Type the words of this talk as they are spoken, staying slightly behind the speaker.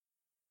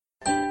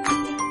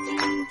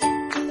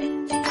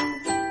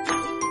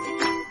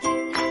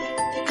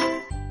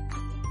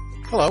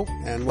Hello,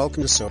 and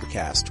welcome to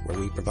Sobercast, where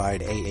we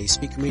provide AA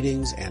speaker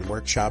meetings and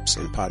workshops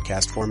in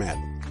podcast format.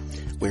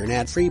 We're an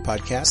ad-free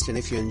podcast, and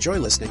if you enjoy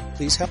listening,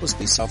 please help us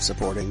be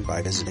self-supporting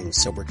by visiting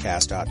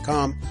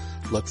Sobercast.com,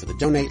 look for the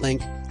donate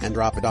link, and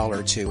drop $1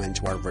 or $2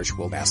 into our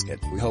virtual basket.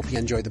 We hope you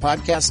enjoy the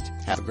podcast.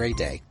 Have a great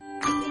day.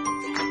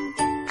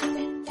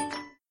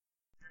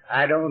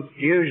 I don't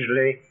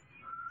usually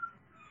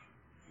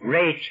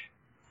rate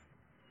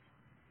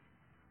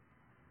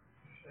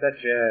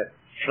such a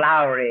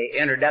flowery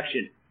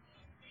introduction.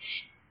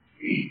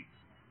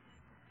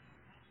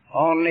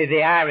 Only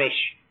the Irish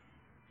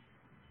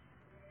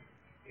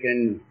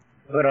can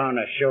put on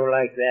a show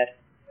like that.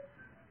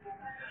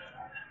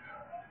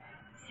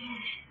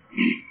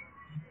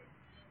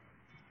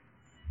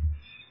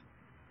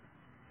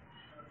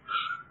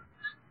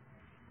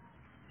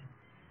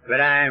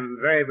 But I am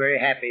very, very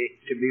happy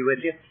to be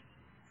with you.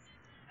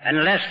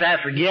 And lest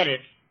I forget it,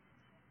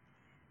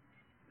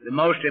 the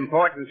most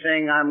important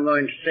thing I'm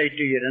going to say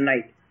to you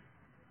tonight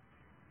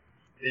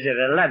is that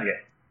I love you.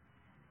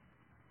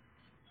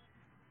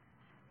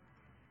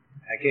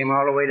 I came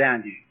all the way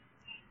down here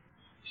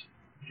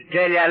to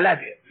tell you I love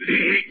you.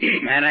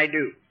 And I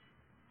do.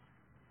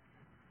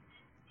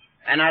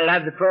 And I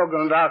love the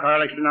program of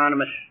Alcoholics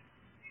Anonymous.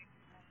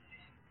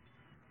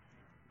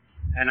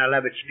 And I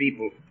love its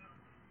people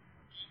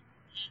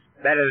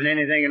better than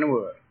anything in the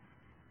world.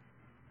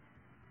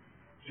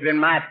 It's been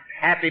my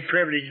happy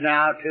privilege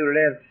now to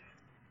live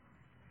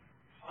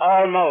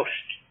almost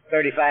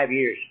 35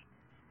 years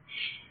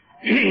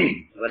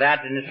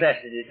without the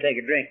necessity to take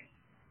a drink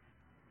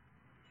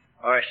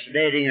or a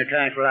sedating or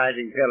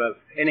tranquilizing pill of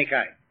any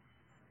kind.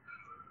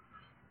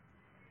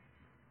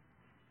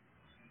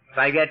 If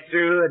I get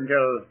through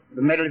until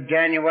the middle of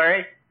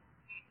January,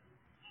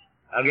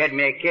 I'll get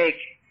me a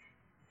cake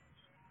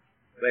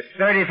with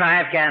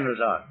 35 candles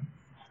on.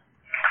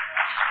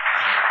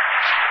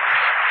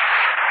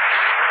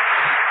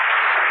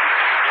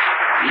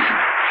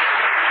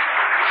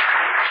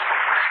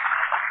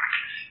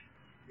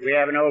 We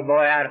have an old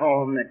boy at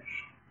home that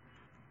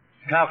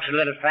talks a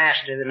little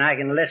faster than I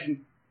can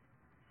listen.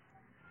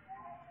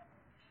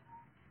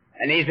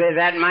 And he says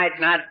that might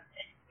not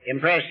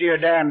impress you a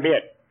damn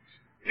bit,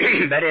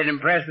 but it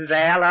impresses the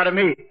hell out of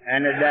me,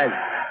 and it does.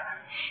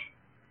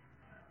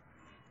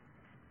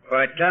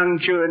 For a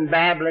tongue-chewing,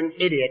 babbling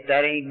idiot,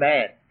 that ain't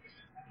bad.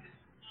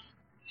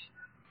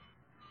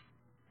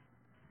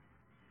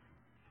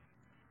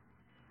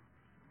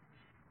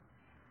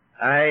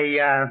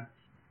 I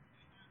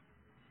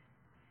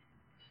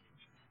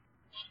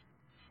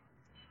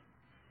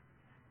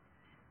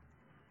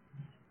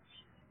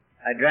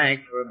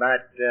drank for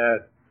about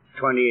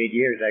 28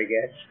 years, I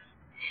guess.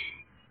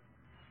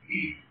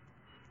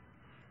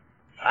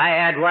 I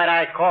had what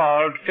I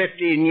called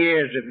 15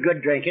 years of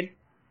good drinking.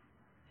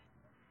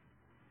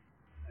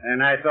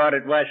 And I thought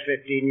it was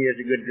 15 years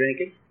of good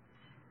drinking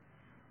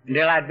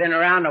until I'd been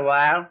around a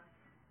while.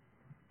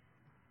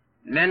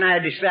 And then I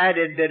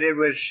decided that it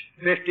was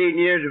 15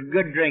 years of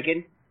good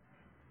drinking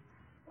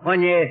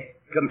when you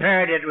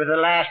compared it with the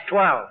last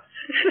 12.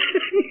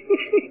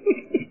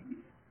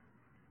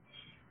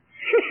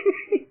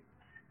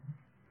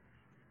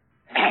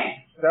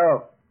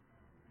 So,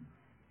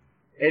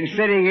 in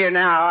sitting here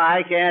now,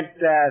 I can't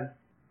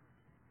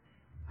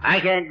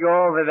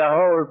go over the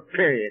whole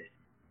period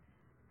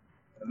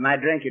of my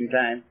drinking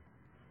time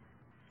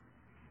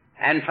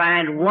and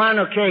find one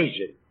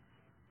occasion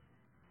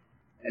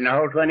in the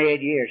whole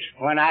 28 years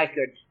when I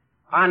could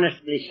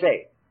honestly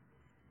say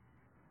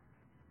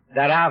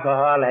that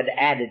alcohol had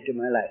added to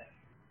my life.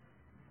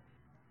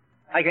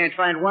 I can't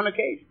find one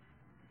occasion.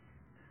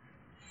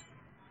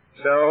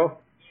 So,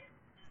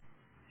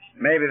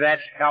 maybe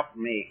that's helped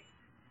me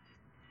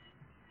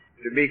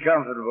to be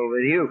comfortable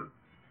with you,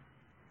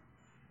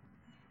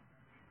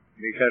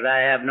 because I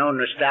have no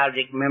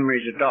nostalgic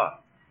memories at all.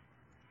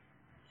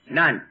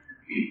 None.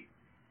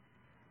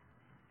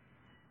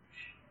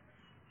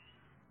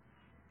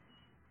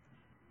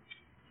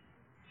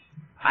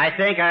 I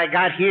think I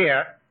got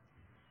here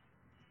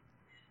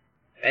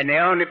in the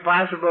only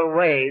possible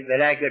way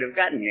that I could have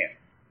gotten here.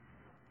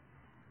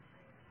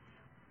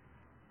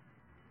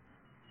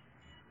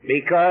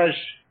 Because,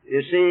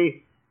 you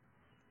see,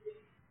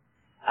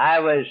 I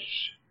was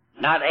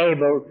not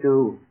able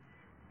to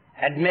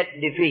admit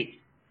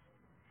defeat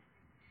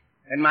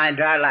in my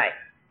entire life.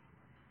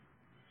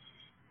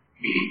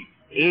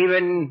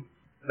 Even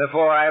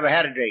before I ever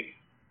had a drink.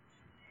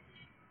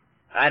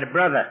 I had a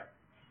brother.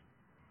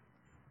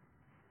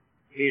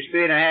 He's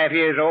 3.5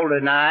 years older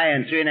than I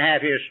and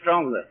 3.5 years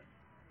stronger.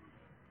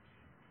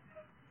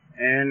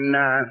 And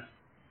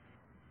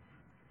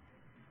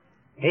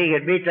he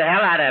could beat the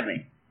hell out of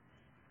me,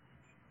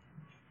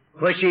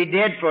 which he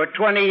did for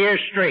 20 years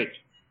straight.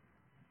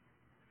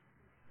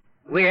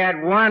 We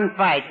had one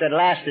fight that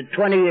lasted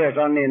 20 years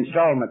on the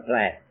installment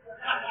plan.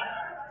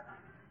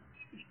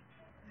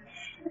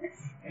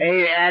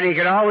 And he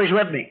could always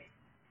whip me.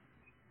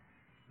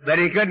 But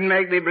he couldn't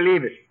make me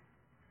believe it.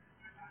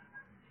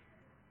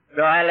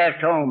 So I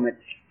left home at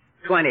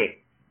 20,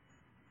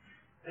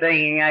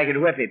 thinking I could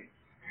whip him.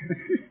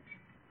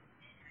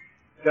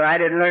 So I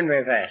didn't learn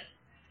very fast.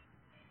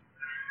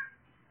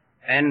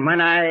 And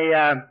when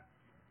I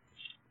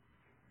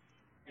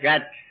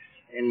got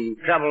in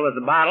trouble with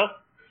the bottle,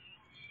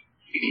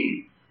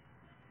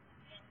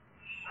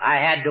 I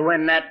had to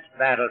win that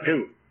battle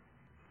too.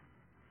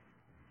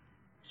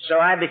 So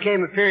I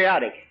became a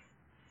periodic.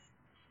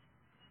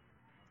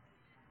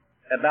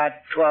 About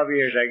 12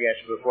 years, I guess,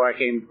 before I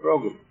came to the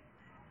program.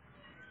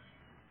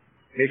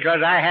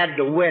 Because I had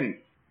to win.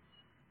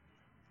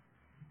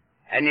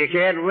 And you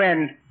can't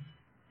win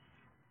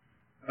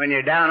when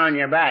you're down on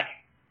your back,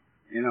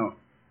 you know.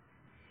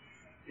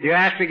 You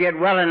have to get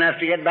well enough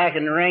to get back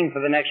in the ring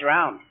for the next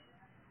round.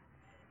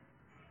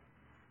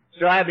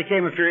 So I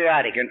became a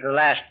periodic, and for the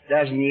last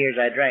dozen years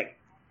I drank.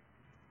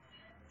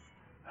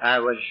 I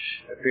was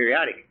a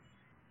periodic.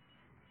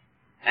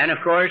 And of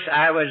course,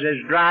 I was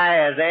as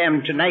dry as I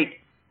am tonight,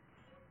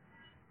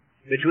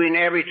 between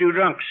every two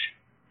drunks,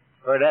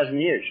 for a dozen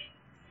years.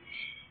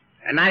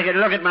 And I could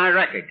look at my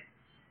record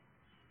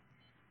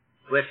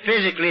with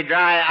physically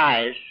dry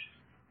eyes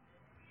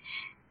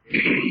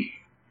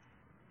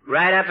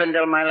right up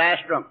until my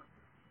last drunk,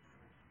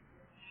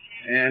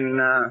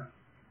 and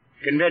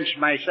convinced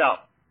myself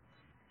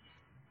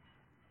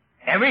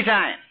every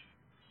time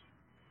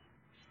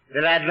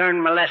that I'd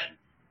learned my lesson.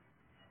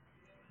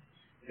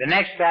 The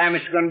next time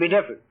it's going to be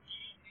different.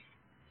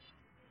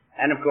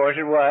 And of course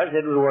it was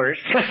worse,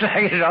 just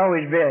like it's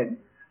always been.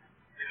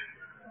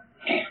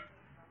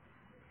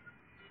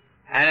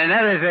 And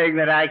another thing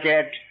that I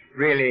can't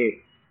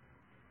really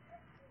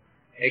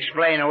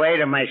explain away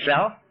to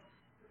myself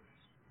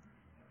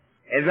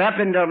is up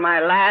until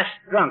my last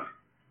drunk,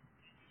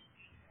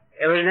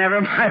 it was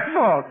never my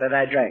fault that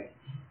I drank.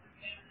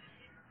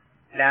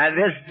 Now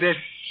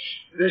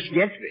this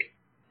gets me.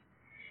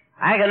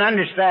 I can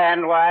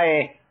understand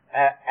why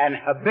an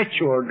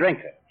habitual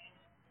drinker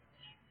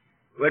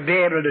would be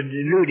able to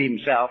delude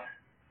himself,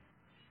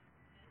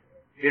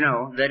 you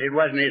know, that it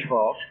wasn't his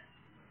fault.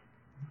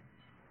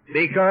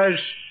 Because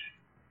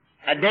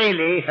a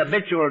daily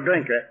habitual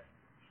drinker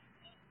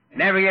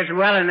never gets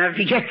well enough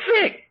to get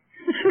sick.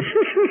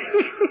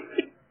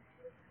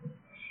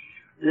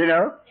 You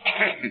know?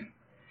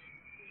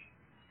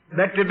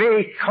 But to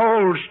be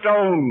cold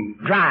stone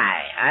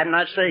dry, I'm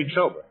not saying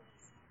sober,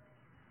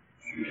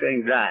 I'm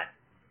saying dry,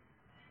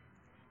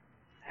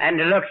 and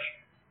to look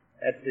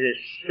at this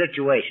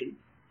situation,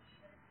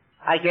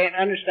 I can't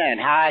understand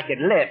how I could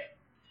live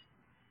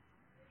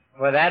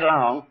for that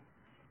long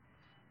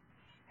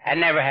and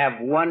never have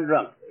one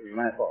drunk that was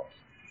my fault.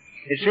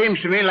 It seems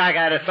to me like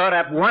I'd have thought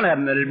up one of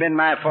them that had been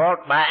my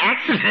fault by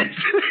accident,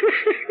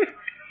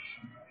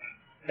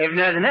 if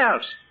nothing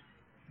else.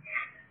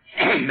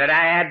 But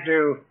I had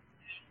to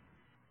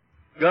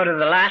go to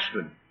the last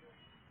one.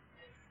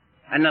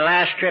 And the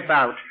last trip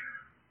out,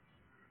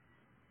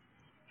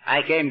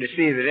 I came to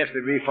see that if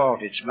there be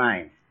fault, it's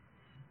mine.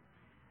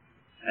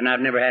 And I've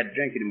never had to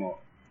drink anymore.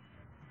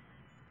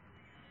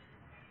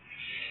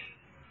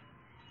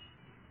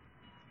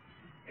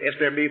 If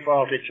there be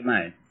fault, it's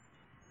mine.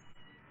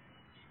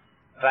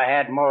 If I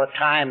had more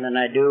time than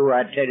I do,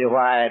 I'd tell you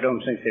why I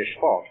don't think there's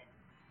fault.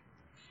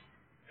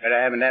 But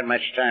I haven't had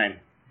much time.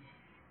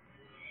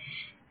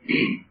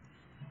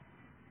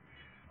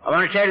 I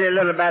want to tell you a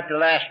little about the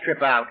last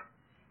trip out,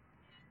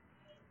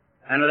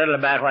 and a little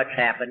about what's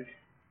happened,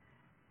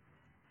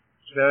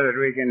 so that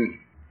we can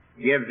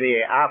give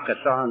the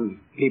Al-Qasan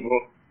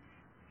people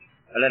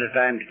a little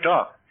time to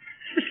talk.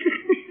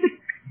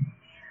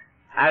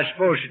 I was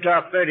supposed to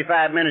talk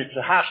 35 minutes at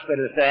the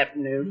hospital this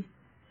afternoon,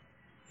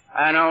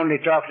 and I only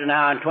talked an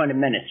hour and 20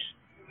 minutes.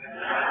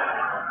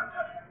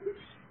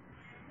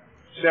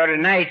 So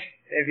tonight,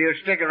 if you'll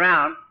stick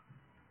around,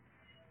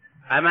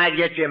 I might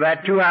get you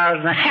about 2 hours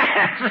and a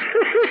half.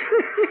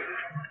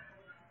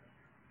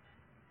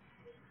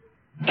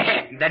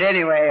 But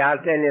anyway, I'll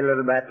tell you a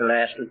little about the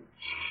last one.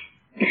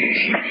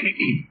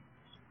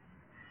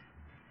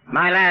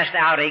 My last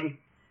outing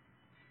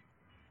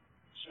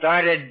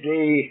started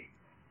the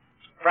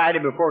Friday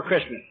before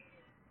Christmas,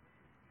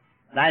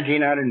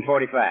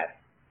 1945.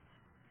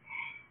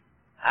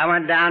 I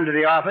went down to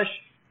the office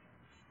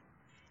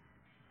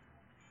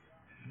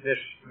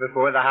just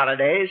before the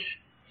holidays,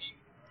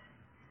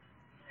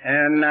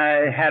 and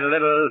I had a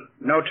little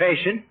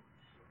notation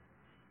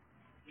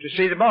to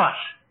see the boss.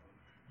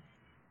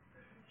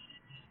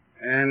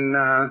 And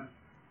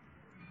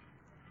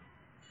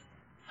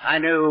I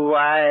knew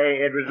why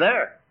it was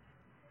there.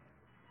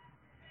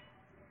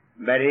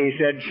 But he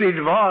said, see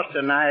the boss,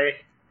 and I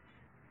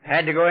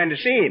had to go in to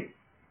see him.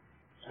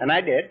 And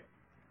I did.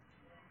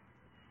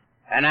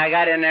 And I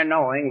got in there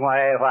knowing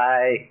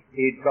why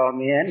he'd called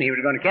me in. He was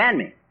going to can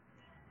me.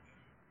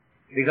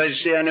 Because, you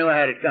see, I knew I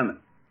had it coming.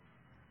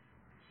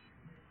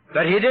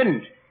 But he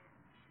didn't.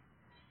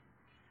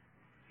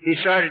 He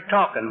started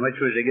talking, which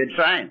was a good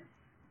sign.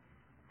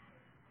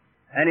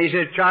 And he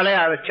said, Charlie,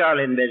 I was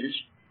Charlie in business.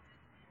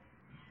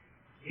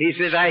 He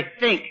says, I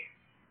think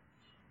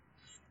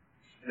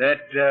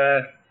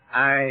that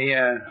I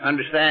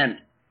understand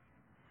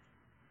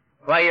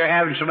why you're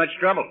having so much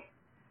trouble.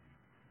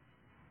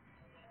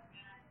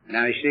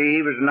 Now, you see,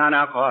 he was a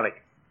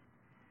non-alcoholic.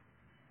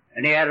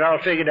 And he had it all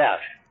figured out.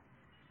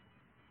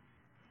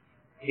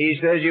 He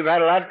says, you've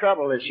had a lot of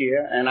trouble this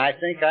year, and I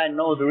think I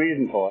know the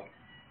reason for it.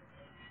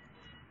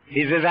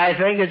 He says, I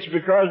think it's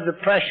because of the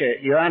pressure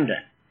you're under.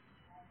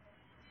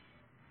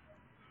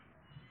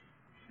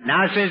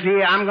 Now, says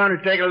he, I'm going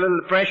to take a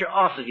little pressure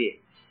off of you.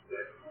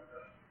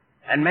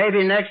 And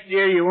maybe next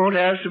year you won't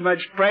have so much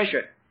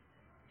pressure.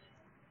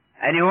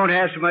 And you won't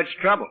have so much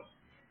trouble.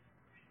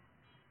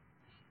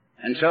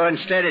 And so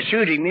instead of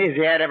shooting me, as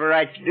he had every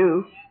right to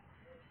do,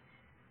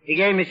 he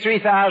gave me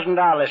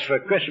 $3,000 for a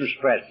Christmas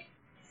present.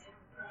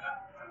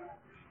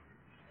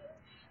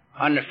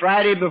 On the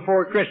Friday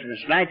before Christmas,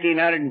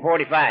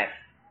 1945.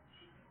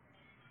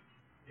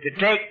 To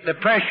take the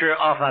pressure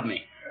off of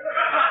me.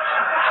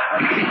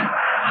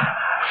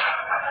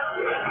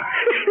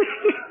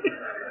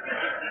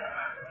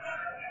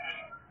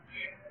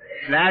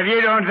 Now, if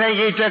you don't think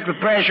he took the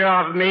pressure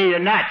off of me, you're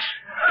nuts.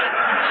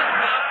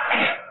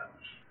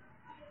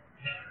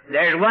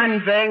 There's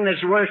one thing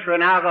that's worse for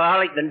an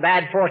alcoholic than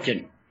bad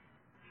fortune.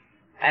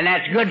 And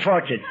that's good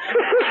fortune.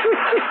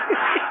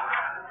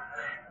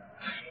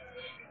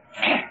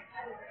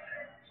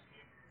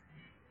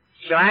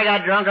 So I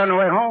got drunk on the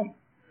way home.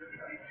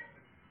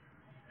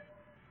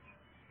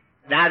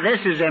 Now, this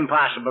is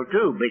impossible,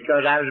 too,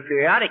 because I was a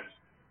periodic.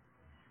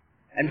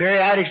 And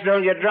periodics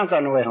don't get drunk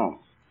on the way home.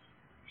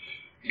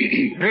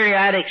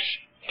 Periodics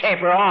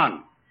taper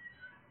on.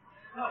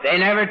 They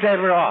never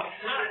taper off.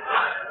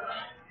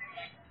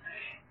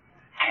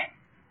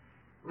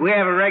 We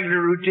have a regular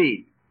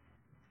routine.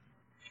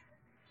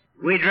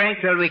 We drink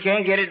till we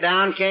can't get it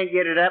down, can't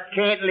get it up,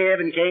 can't live,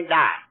 and can't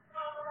die.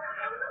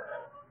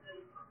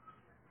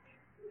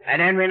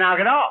 And then we knock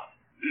it off.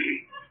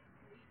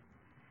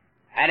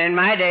 And in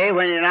my day,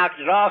 when you knocked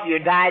it off, you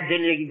died till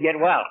you could get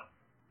well.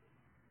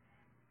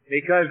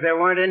 Because there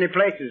weren't any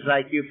places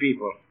like you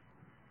people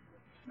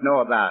know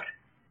about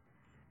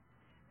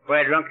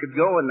where a drunk could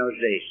go in those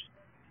days.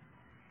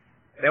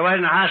 There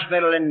wasn't a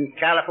hospital in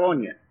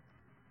California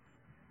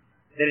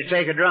that'd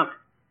take a drunk.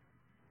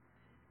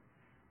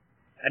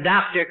 A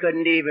doctor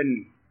couldn't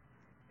even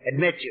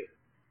admit you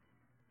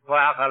for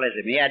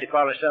alcoholism. He had to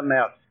call it something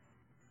else.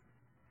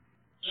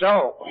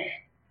 So,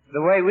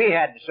 the way we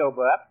had to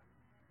sober up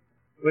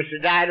was to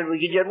die till we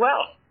could get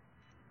well.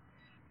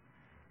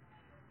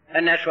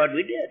 And that's what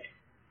we did.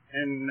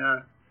 And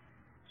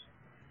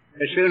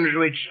as soon as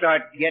we'd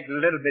start getting a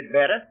little bit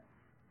better,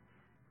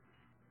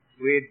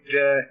 we'd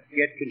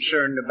get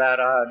concerned about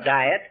our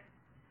diet,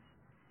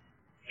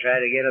 try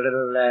to get a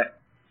little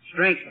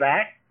strength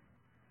back,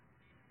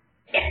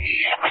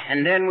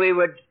 and then we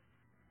would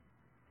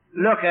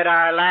look at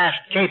our last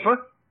caper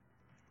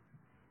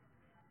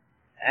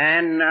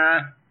and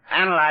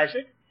analyze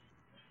it,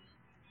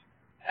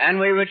 and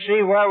we would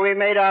see where we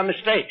made our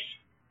mistakes.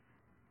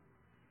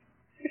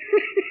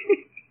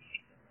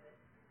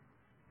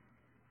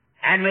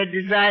 And we'd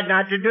decide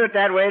not to do it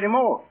that way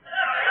anymore.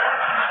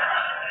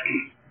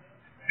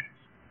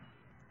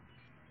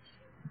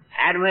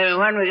 And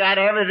when we got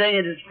everything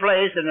in its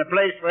place and a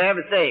place for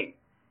everything,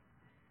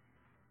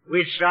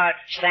 we'd start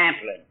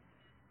sampling.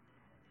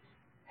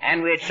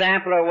 And we'd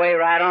sample our way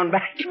right on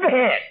back to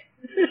bed.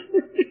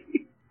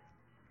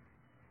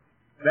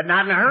 But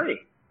not in a hurry.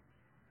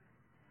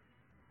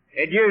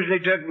 It usually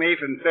took me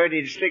from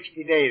 30 to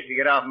 60 days to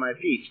get off my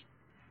feet.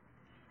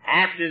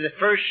 After the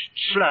first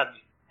slug,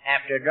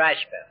 after a dry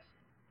spell.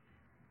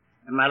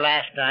 And my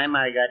last time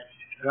I got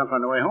drunk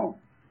on the way home.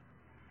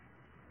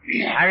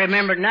 I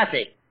remember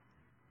nothing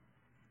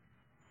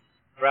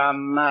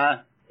from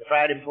the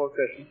Friday before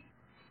Christmas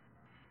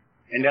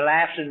until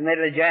after the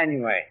middle of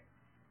January,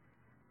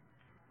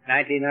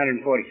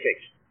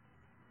 1946.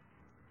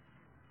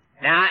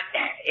 Now,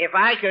 if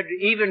I could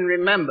even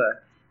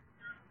remember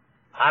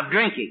of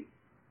drinking,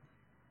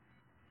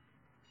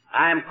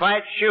 I'm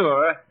quite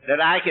sure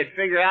that I could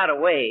figure out a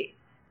way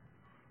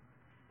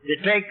to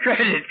take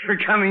credit for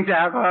coming to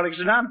Alcoholics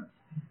Anonymous.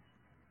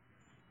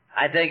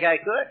 I think I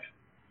could.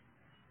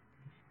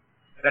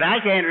 But I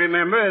can't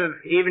remember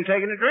of even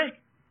taking a drink.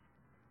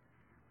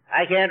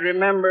 I can't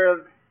remember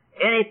of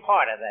any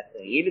part of that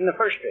thing, even the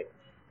first drink.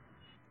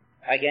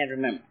 I can't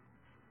remember.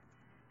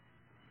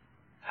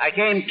 I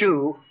came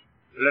to,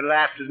 a little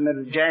after the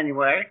middle of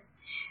January,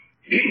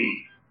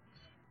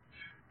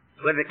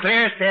 with the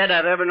clearest head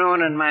I've ever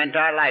known in my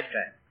entire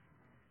lifetime.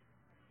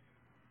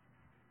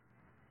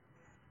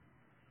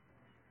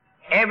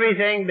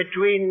 Everything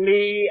between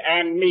me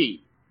and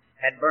me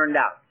had burned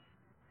out.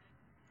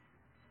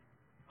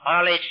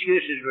 All the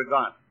excuses were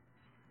gone.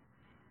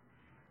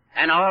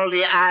 And all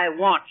the I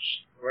wants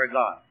were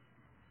gone.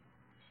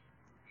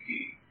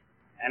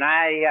 And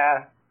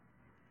I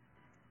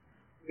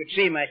could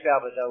see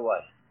myself as I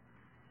was,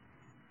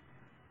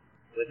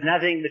 with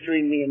nothing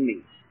between me and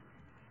me.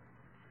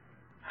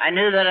 I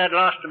knew that I'd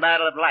lost the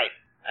battle of life.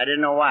 I didn't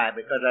know why,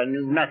 because I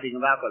knew nothing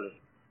of alcoholism.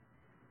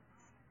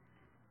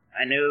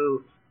 I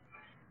knew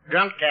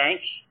drunk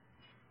tanks,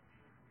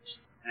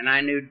 and I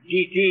knew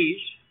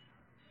DTs,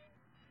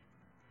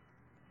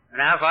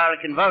 and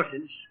alcoholic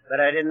convulsions, but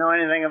I didn't know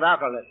anything of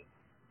alcoholism.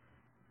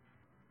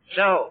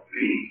 So,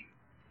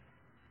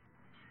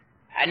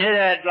 I knew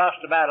that I'd lost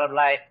the battle of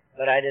life,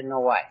 but I didn't know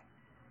why.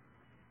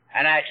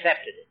 And I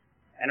accepted it.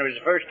 And it was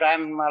the first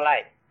time in my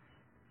life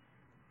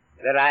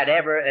that I'd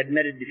ever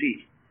admitted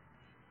defeat.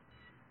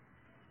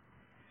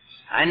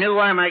 I knew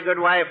why my good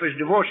wife was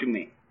divorcing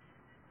me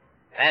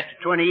after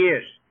 20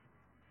 years.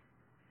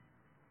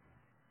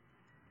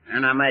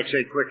 And I might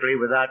say quickly,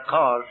 without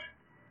cause.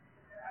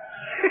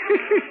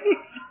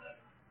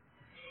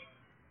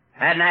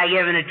 Hadn't I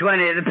given her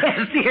 20 of the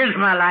best years of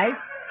my life?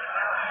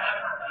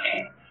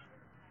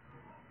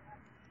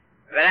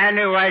 But I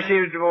knew why she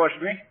was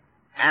divorcing me,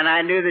 and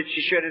I knew that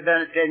she should have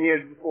done it 10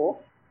 years before.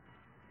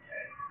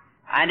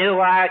 I knew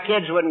why our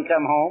kids wouldn't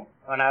come home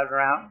when I was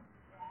around.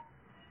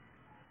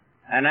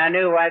 And I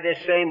knew why this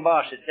same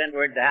boss had sent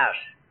word to the house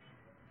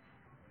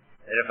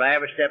that if I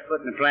ever stepped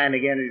foot in the plant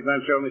again, he was going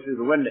to throw me through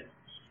the window.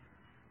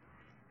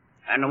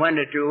 And the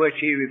window to which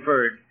he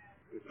referred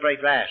was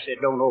plate glass.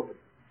 It don't open.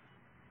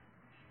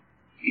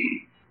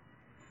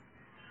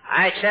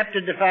 I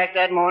accepted the fact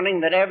that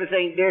morning that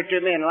everything dear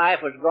to me in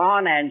life was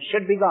gone and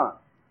should be gone.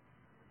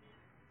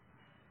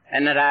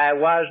 And that I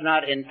was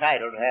not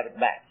entitled to have it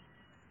back.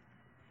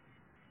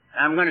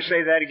 I'm going to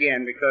say that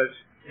again because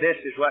this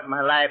is what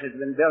my life has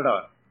been built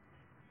on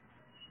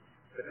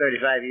for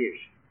 35 years.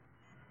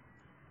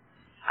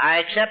 I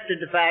accepted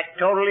the fact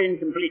totally and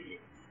completely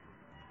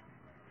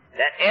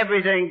that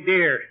everything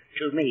dear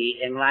to me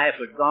in life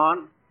was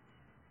gone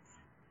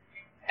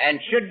and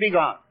should be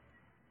gone.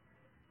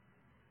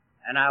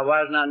 And I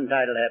was not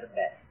entitled to have it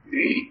back.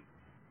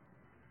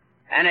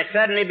 And it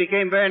suddenly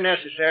became very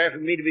necessary for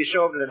me to be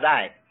sober to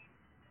die,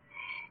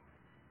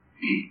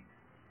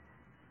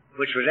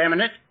 which was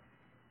imminent,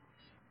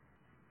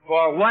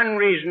 for one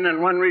reason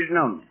and one reason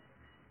only.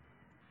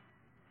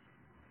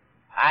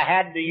 I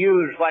had to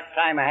use what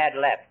time I had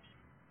left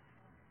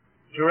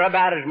to rub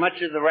out as much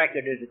of the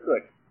record as I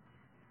could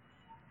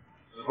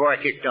before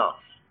I kicked off.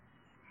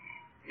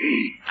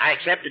 I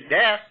accepted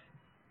death,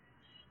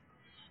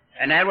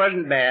 and that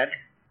wasn't bad.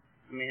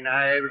 I mean,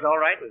 it was all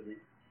right with me.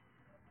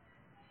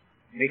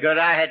 Because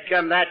I had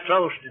come that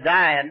close to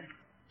dying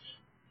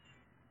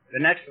the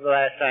next to the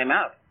last time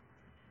out.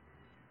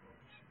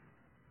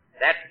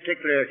 That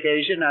particular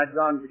occasion, I'd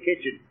gone to the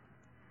kitchen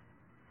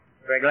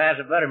for a glass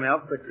of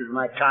buttermilk, which was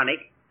my tonic,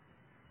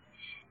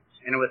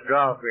 in a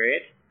withdrawal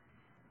period.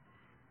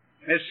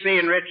 Miss C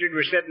and Richard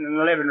were sitting in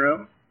the living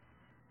room.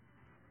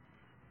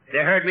 They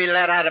heard me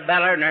let out a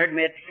beller and heard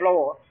me at the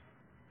floor.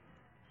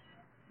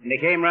 And they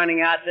came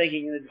running out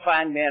thinking they'd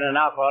find me in an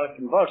alcoholic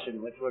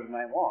convulsion, which was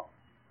my want.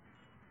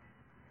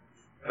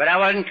 But I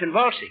wasn't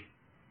convulsing.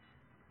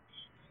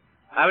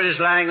 I was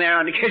just lying there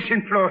on the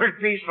kitchen floor as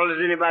peaceful as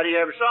anybody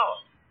ever saw.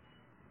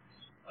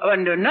 I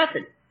wasn't doing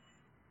nothing.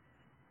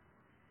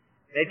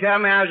 They tell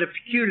me I was a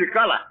peculiar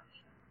color.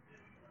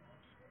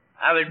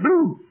 I was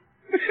blue.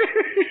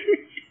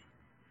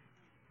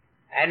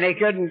 And they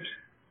couldn't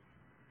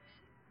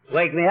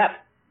wake me up.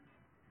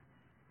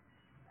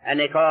 And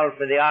they called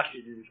for the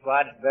oxygen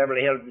squad at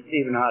Beverly Hills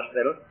Receiving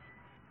Hospital.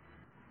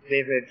 See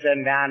if they'd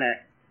send down a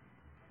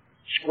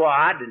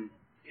squad and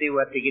see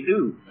what they could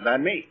do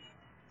about me.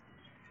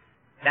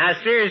 Now, as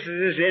serious as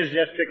this is,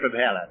 just tickled the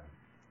hell out of me.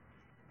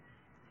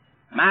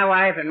 My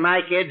wife and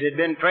my kids had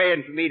been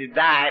praying for me to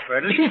die for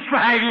at least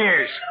 5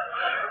 years.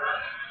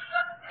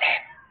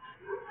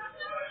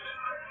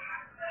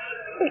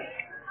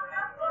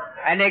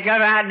 And they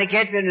come out in the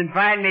kitchen and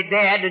find me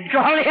dead and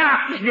call the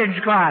oxygen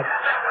squad.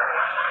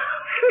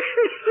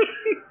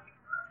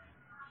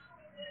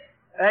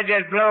 That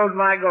just blows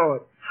my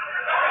gourd.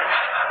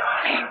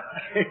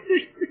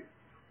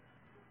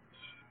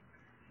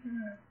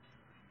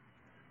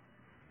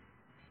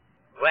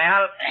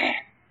 Well,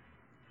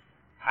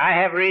 I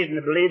have reason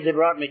to believe they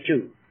brought me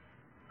to.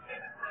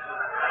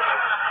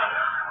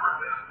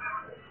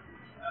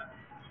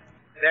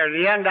 There's a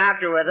young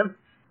doctor with him,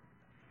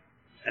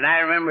 and I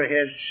remember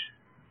his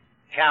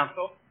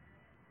counsel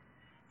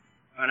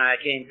when I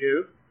came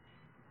to.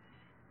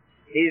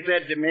 He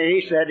said to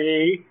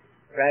me,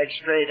 right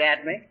straight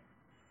at me,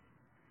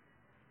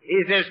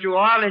 he says, to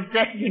all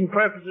intents and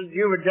purposes,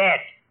 you were dead.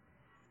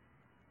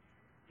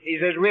 He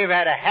says, we've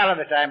had a hell of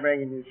a time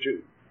bringing you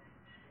to.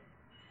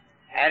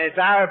 And it's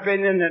our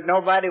opinion that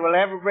nobody will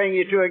ever bring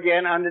you to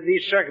again under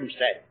these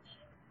circumstances.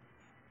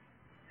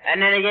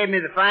 And then he gave me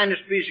the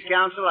finest piece of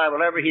counsel I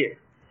will ever hear.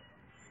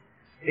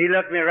 He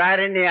looked me right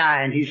in the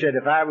eye and he said,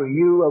 if I were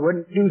you, I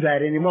wouldn't do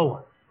that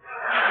anymore.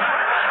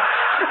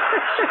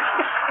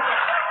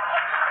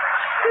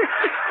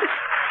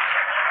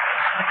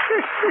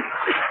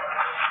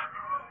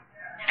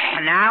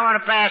 And now I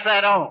want to pass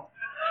that on.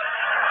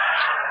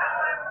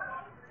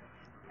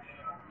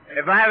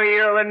 If I were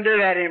you, I wouldn't do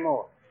that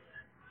anymore.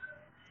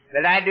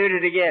 But I did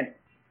it again.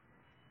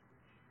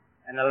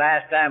 And the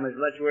last time was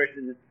much worse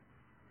than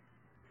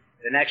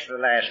the next to the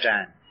last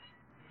time.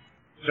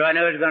 So I knew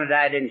I was going to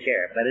die, I didn't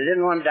care. But I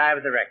didn't want to die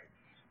with the record.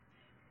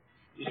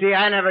 You see,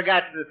 I never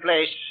got to the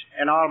place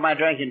in all my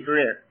drinking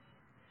career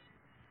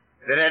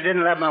that I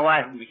didn't love my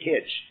wife and my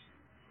kids.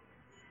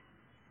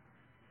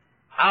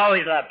 I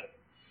always loved them.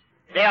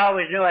 They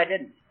always knew I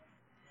didn't.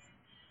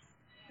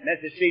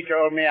 Mrs. C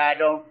told me I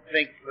don't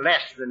think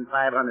less than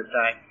 500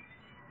 times.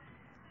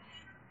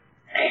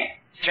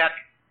 Chuck,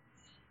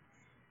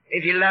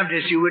 if you loved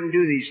us, you wouldn't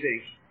do these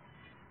things.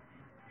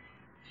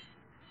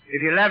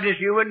 If you loved us,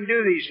 you wouldn't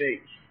do these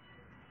things.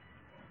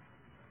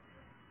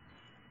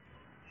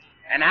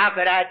 And how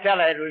could I tell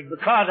her it was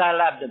because I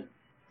loved them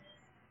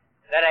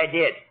that I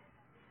did?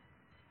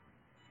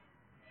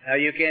 Now,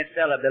 you can't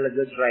sell a bill of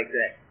goods like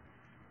that.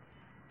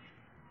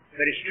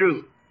 But it's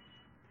true.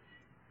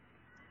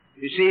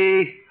 You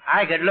see,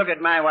 I could look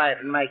at my wife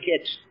and my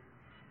kids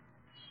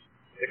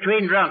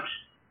between drunks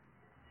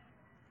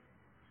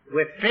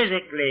with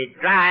physically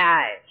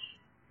dry eyes.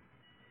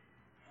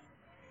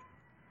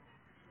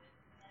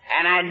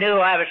 And I knew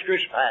I was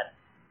crucified.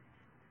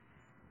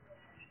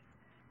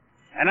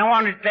 And I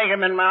wanted to take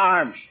him in my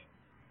arms.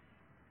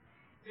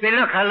 Say,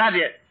 look, I love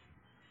you.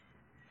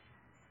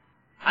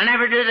 I'll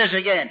never do this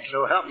again,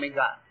 so help me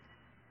God.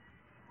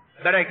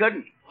 But I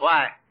couldn't.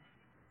 Why?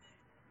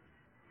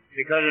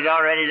 Because I'd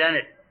already done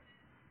it.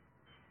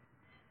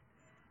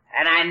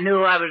 And I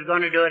knew I was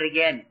going to do it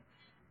again.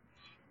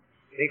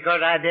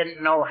 Because I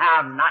didn't know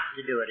how not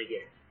to do it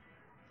again.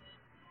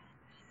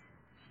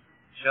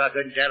 So I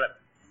couldn't tell it.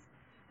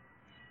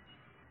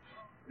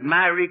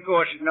 My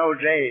recourse in those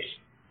days,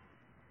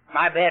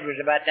 my bed was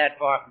about that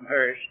far from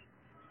hers.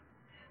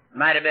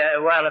 Might have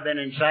been, well have been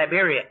in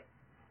Siberia.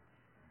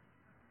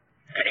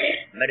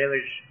 But it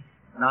was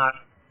not.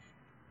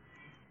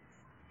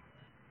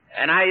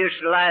 And I used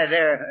to lie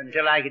there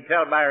until I could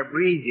tell by her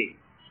breathing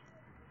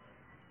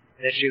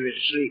that she was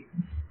asleep.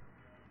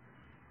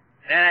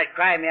 Then I'd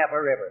cry me up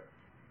a river.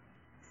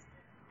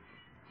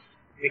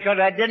 Because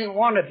I didn't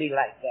want to be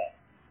like that.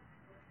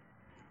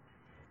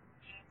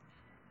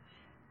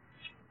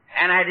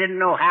 And I didn't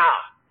know how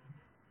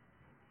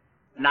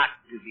not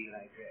to be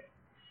like that.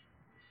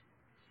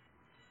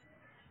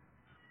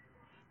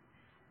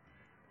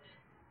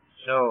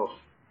 So,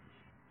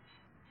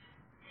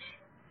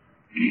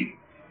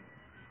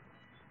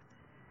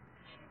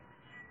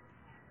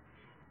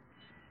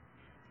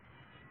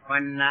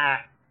 when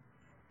I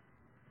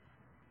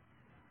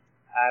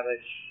was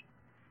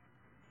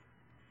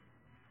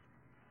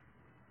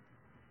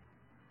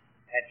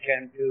at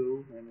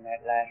Cantu in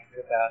that last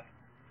trip out,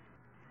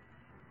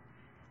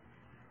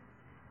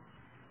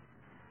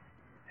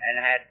 and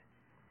had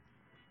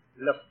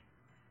looked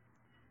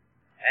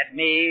at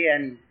me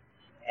and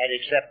had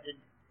accepted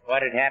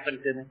what had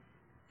happened to me.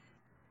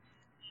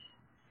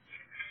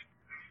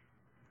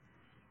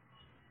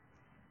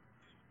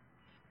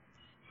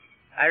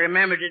 I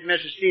remembered that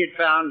Mrs. C had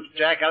found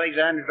Jack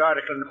Alexander's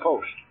article in the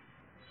Post,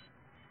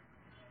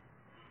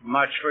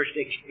 March 1st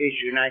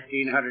issue,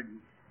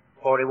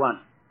 1941,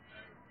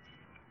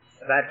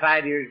 about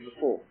 5 years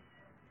before.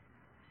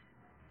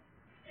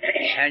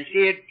 And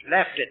she had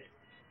left it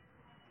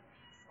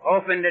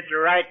opened at the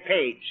right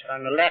page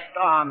on the left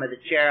arm of the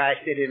chair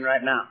I sit in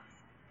right now,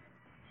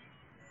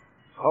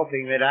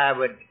 hoping that I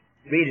would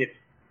read it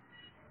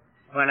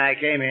when I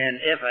came in,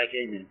 if I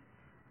came in.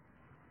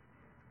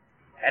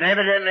 And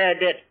evidently I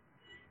did.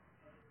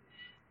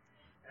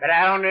 But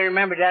I only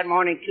remembered that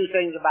morning two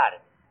things about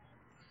it.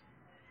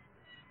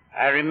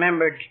 I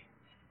remembered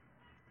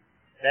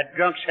that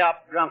drunks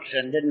helped drunks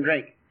and didn't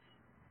drink.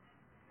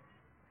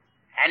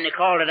 And they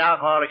called it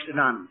Alcoholics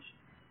Anonymous.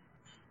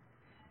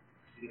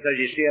 Because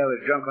you see, I was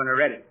drunk when I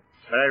read it.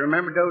 But I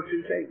remembered those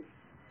two things.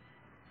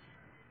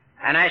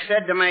 And I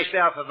said to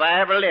myself, if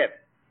I ever live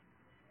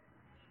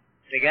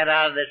to get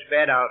out of this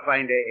bed, I'll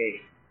find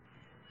AA.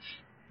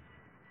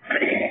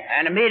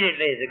 And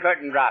immediately the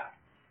curtain dropped.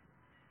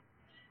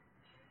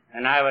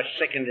 And I was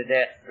sickened to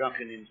death,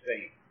 drunken in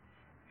Spain.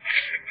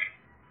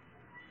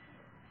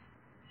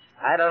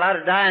 I had a lot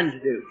of dying to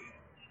do.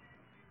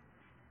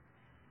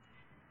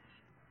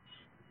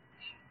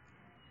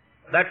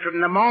 But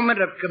from the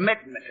moment of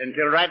commitment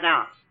until right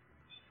now,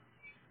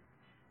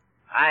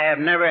 I have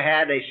never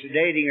had a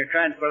sedating or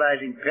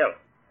tranquilizing pill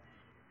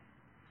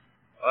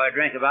or a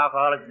drink of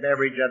alcoholic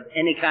beverage of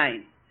any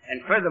kind.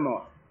 And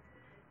furthermore,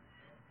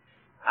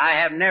 I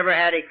have never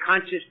had a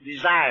conscious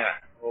desire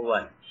for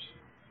one.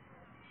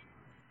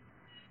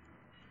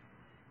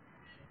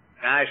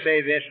 Now, I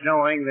say this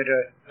knowing that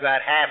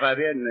about half of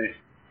you in the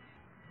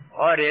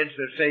audience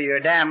will say you're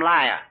a damn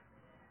liar.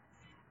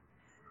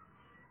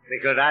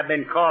 Because I've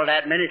been called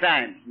that many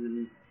times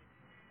in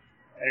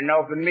an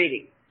open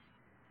meeting.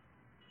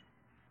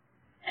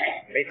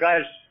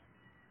 Because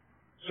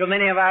so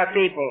many of our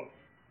people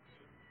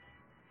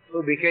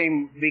who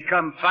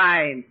become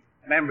fine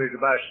members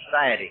of our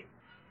society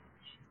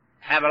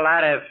have a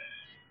lot of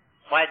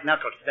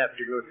white-knuckle stuff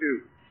to go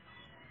through.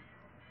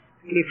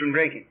 Keep from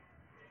drinking.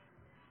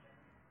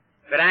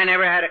 But I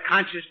never had a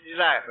conscious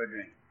desire for a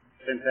drink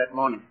since that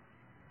morning.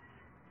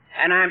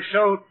 And I'm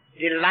so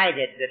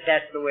delighted that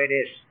that's the way it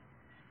is.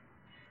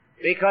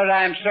 Because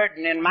I'm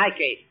certain in my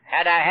case,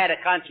 had I had a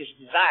conscious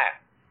desire,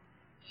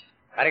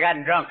 I'd have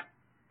gotten drunk.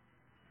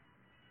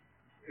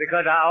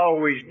 because I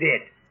always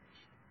did.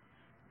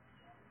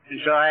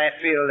 And so I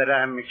feel that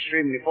I'm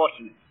extremely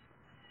fortunate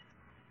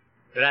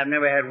that I've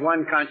never had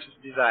one conscious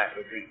desire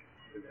for drink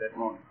since that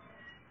moment.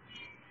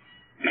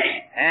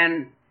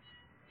 And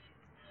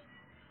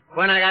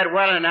when I got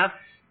well enough,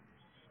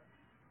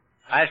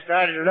 I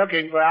started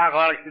looking for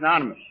Alcoholics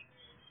Anonymous.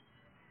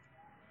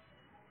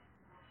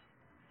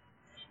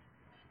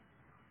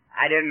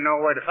 I didn't know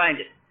where to find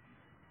it.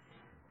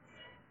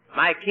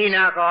 My keen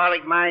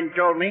alcoholic mind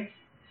told me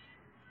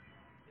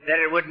that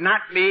it would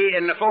not be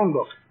in the phone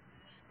book.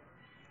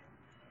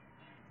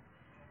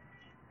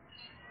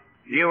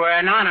 You were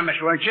anonymous,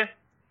 weren't you?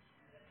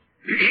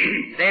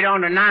 They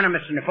don't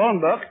anonymous in the phone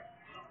book.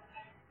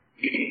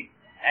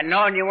 And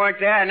knowing you weren't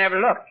there, I never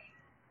looked.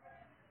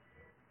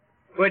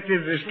 Which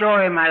is the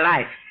story of my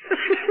life.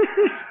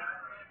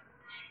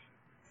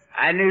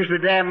 I knew so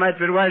damn much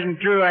that it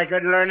wasn't true, I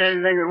couldn't learn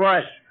anything that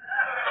was.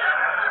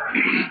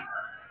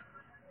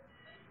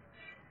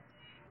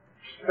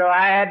 So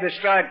I had to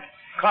start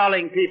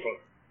calling people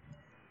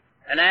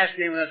and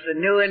asking them if they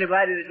knew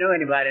anybody that knew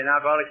anybody in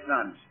Alcoholics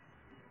Anonymous.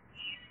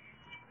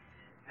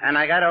 And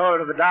I got a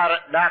hold of a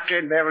doctor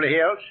in Beverly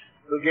Hills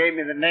who gave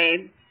me the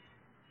name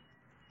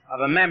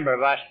of a member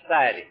of our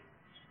society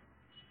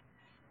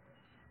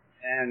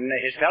and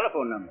his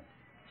telephone number.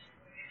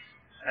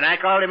 And I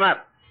called him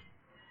up.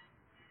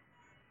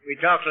 We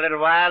talked a little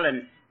while,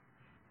 and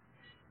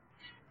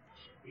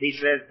he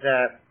said,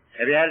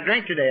 have you had a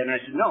drink today? And I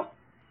said, no.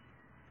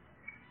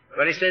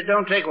 But he said,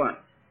 don't take one.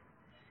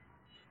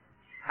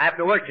 I have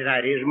to work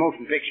tonight. He was a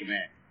motion picture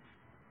man.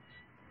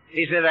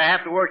 He said, I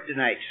have to work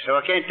tonight, so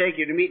I can't take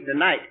you to meeting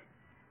tonight.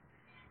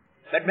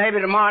 But maybe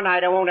tomorrow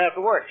night I won't have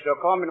to work, so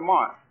call me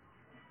tomorrow.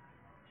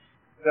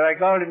 So I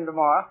called him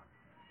tomorrow.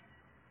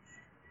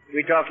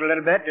 We talked a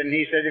little bit, and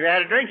he said, have you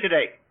had a drink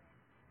today?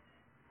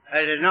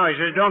 I said, no. He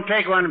says, don't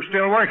take one. I'm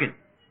still working.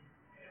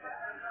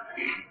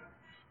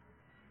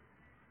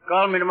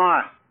 Call me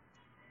tomorrow.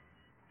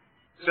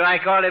 So I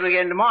called him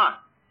again tomorrow.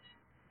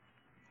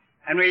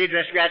 And we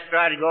just got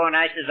started going.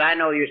 I says, I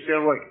know you're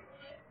still working.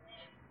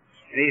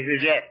 And he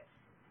says, yes.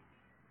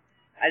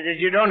 I says,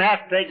 you don't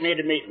have to take me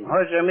to meeting.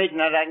 Where's there a meeting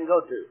that I can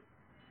go to?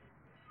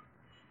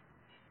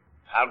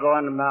 I'll go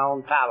under my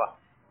own power.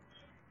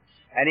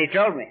 And he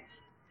told me.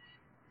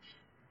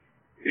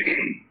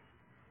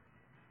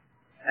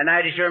 And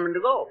I determined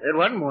to go. It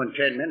wasn't more than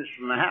 10 minutes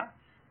from the house.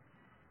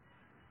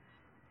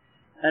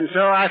 And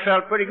so I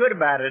felt pretty good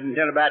about it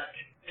until about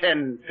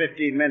 10,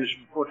 15 minutes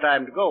before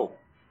time to go.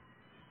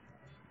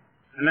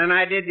 And then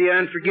I did the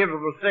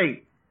unforgivable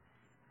thing.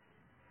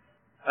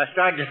 I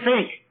started to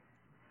think.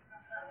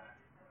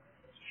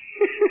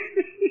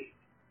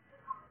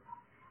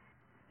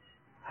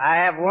 I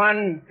have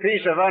one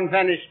piece of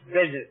unfinished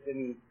business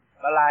in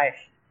my life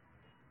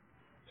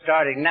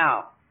starting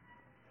now.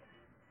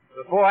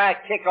 Before I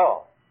kick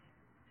off,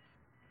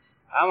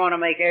 I want to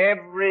make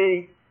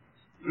every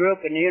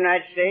group in the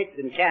United States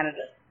and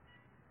Canada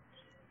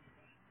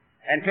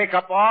and pick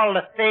up all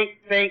the think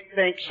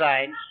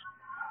signs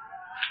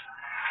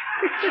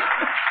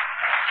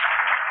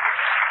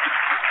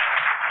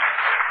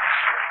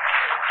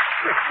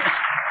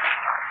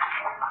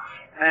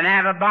and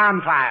have a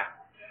bonfire.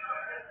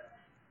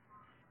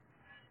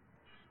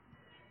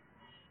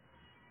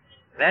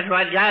 That's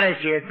what got us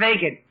here,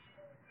 thinking.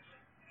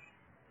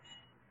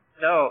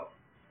 So,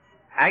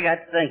 I got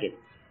to thinking.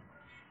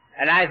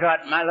 And I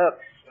thought, my look,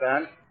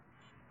 son,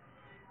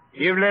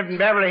 you've lived in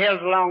Beverly Hills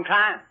a long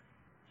time.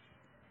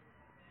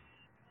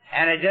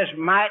 And it just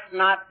might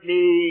not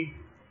be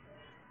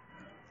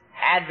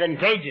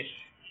advantageous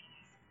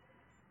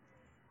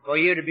for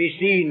you to be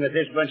seen with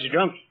this bunch of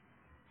drunks.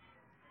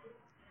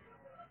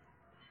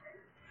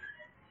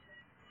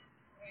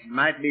 It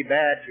might be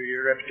bad for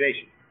your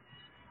reputation.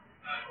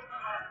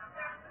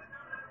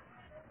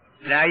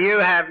 Now, you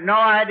have no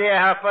idea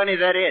how funny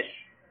that is.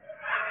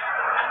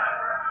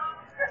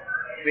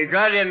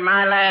 Because in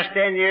my last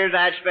 10 years,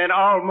 I've spent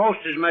almost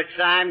as much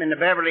time in the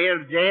Beverly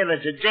Hills jail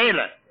as a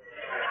jailer.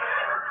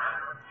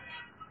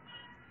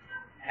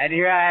 And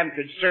here I am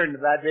concerned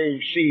about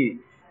being seen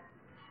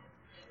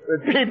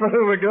with people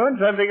who were doing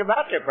something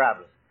about their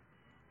problem.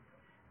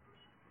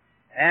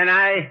 And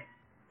I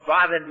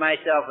bothered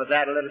myself with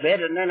that a little bit,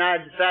 and then I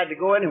decided to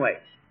go anyway.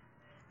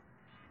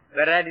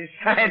 But I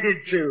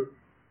decided to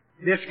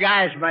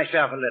disguise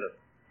myself a little,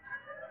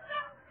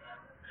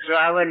 so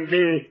I wouldn't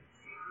be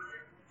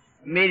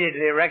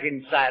immediately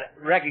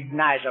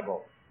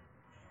recognizable.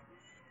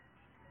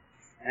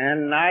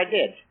 And I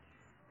did.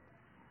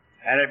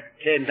 And it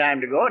came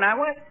time to go, and I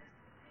went.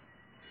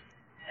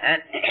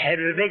 And it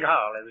was a big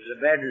hall. It was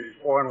a bedroom,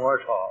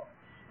 4-and-wash hall.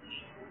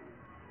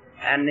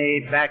 And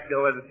the back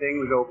door of the thing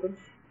was open,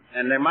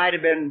 and there might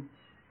have been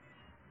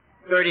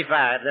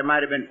 35, there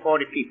might have been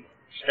 40 people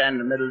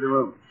standing in the middle of the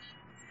room.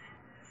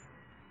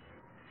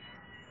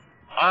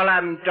 All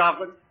of them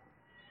talking,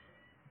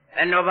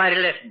 and nobody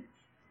listening.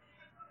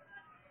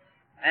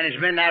 And it's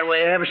been that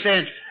way ever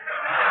since.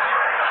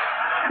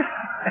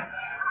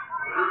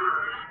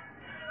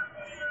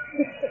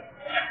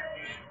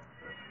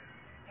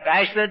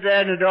 I stood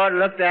there in the door and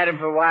looked at them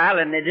for a while,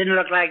 and they didn't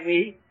look like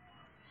me.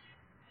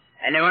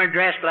 And they weren't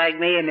dressed like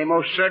me, and they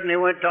most certainly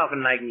weren't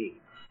talking like me.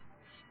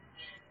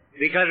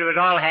 Because it was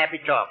all happy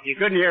talk. You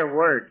couldn't hear a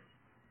word.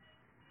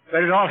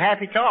 But it was all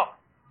happy talk.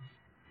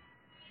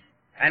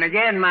 And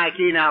again, my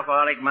keen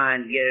alcoholic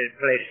mind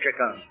played a trick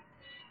on me.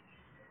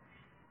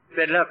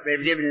 Said, look,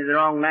 they've given you the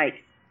wrong night.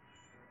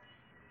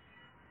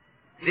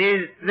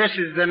 This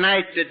is the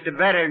night that the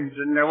veterans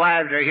and their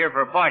wives are here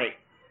for a party.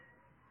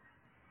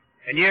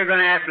 And you're going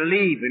to have to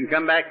leave and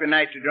come back the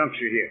night the drunks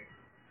are here.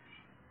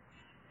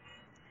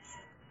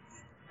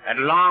 At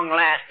long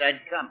last,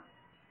 I'd come.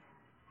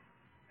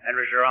 That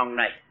was the wrong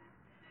night.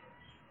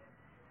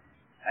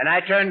 And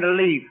I turned to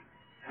leave.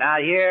 Now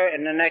here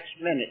in the next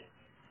minute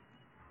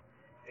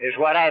is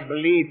what I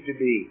believe to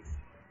be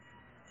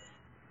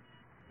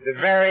the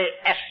very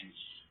essence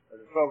of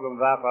the program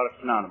of Alcoholics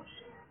Anonymous.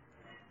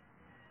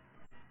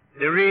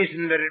 The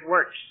reason that it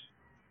works.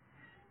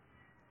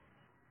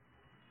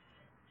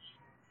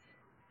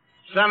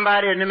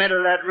 Somebody in the middle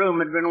of that room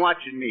had been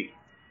watching me.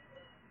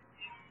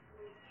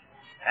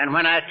 And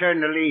when I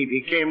turned to leave,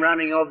 he came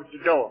running over to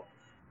the door.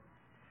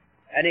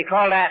 And he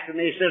called after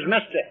me. He says,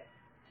 Mister,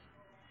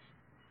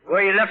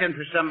 were you looking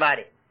for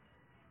somebody?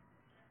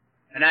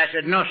 And I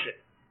said, no, sir.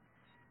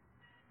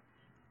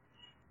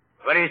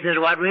 But he says,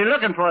 what were you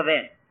looking for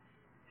then?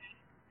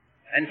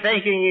 And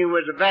thinking he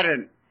was a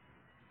veteran,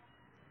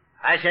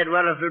 I said,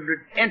 well, if it would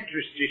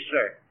interest you,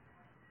 sir,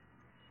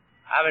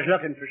 I was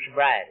looking for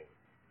sobriety.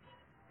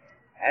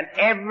 And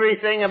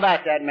everything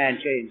about that man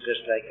changed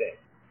just like that.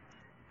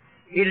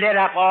 He lit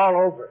up all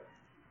over.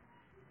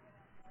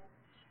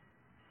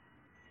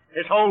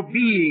 His whole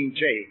being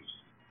changed.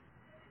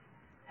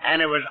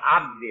 And it was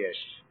obvious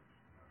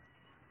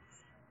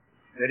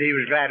that he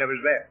was glad I was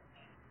there.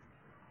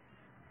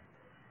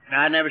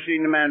 Now, I'd never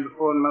seen the man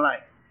before in my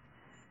life.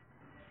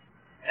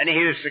 And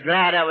he was so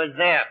glad I was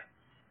there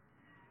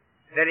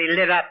that he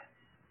lit up.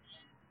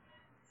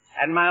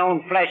 And my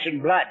own flesh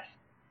and blood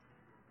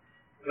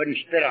wouldn't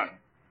spit on him.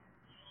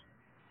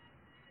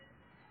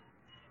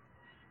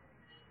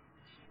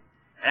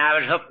 And I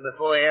was hooked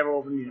before he ever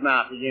opened his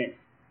mouth again.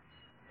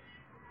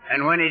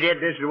 And when he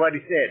did, this is what he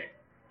said.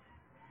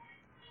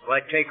 Why,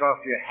 take off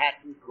your hat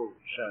and coat,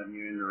 son.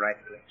 You're in the right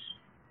place.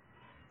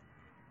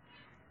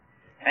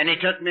 And he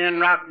took me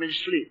and rocked me to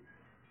sleep.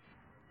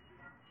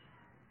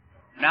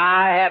 Now,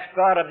 I have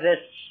thought of this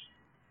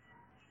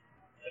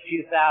a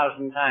few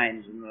thousand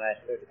times in the last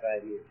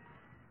 35 years.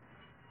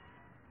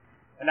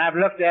 And I've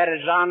looked at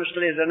it as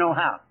honestly as I know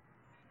how.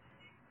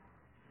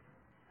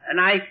 And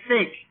I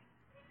think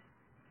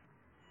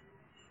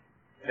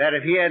that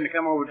if he hadn't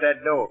come over to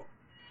that door,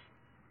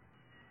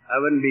 I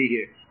wouldn't be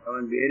here. I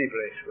wouldn't be any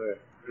place where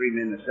three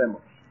men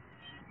assembled.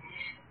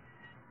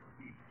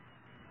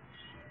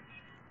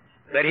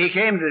 But he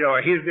came to the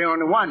door. He was the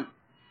only one.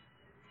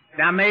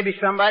 Now maybe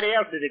somebody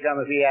else would have come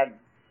if he hadn't.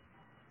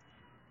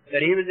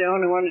 But he was the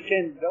only one that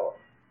came to the door.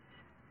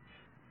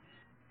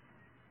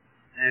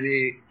 And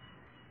he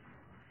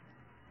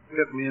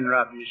took me and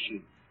rocked me to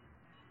sleep.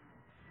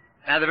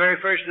 Now the very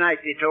first night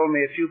he told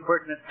me a few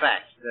pertinent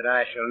facts that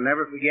I shall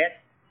never forget.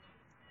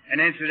 And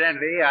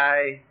incidentally,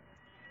 I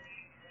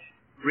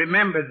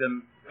remember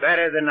them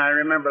better than I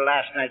remember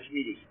last night's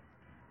meeting.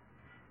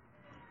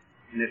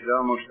 And this is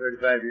almost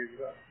 35 years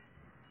ago.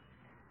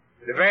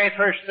 The very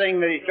first thing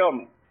that he told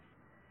me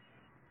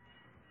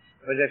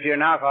was if you're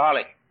an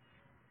alcoholic,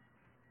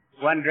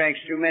 one drink's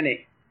too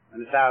many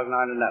and 1,000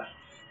 aren't enough.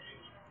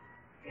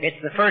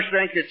 It's the first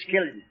drink that's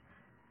killing you.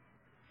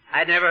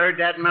 I'd never heard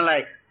that in my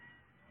life.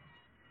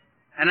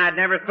 And I'd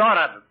never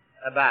thought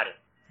about it.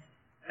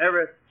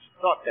 Never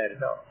thought that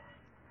at all.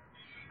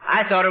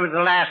 I thought it was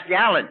the last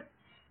gallon,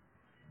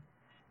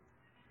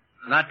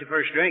 not the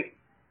first drink.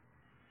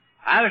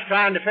 I was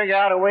trying to figure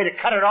out a way to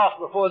cut it off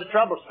before the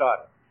trouble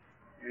started,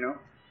 you know.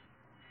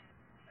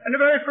 And the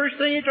very first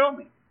thing he told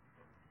me,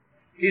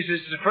 he says,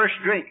 it's the first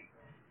drink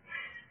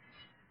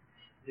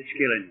that's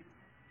killing you.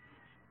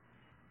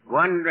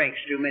 One drink's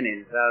too many,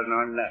 1,000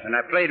 aren't enough. And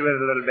I played with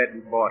it a little bit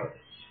and bought it.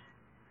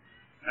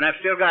 And I've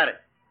still got it.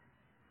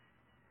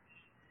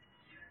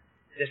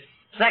 The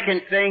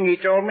second thing he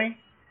told me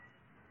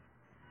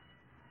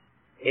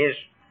is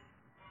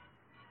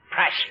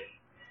priceless.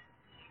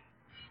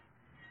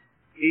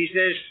 He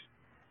says,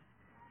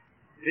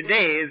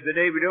 today is the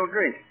day we don't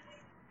drink.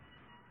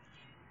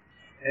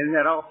 Isn't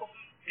that awful?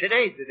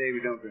 Today's the day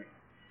we don't drink.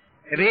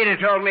 If he'd have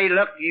told me,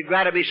 look, you've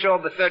got to be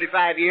sober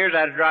 35 years,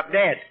 I'd have dropped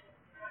dead.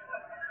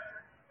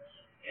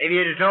 If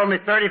he'd have told me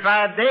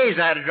 35 days,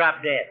 I'd have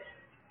dropped dead.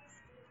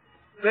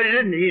 But he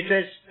didn't. He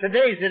says,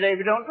 today's the day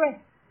we don't drink.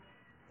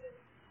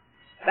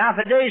 Now,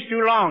 if a day's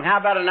too long, how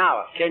about an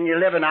hour? Can you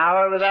live an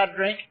hour without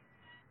drink?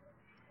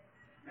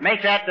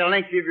 Make that the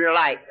length of your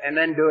life, and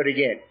then do it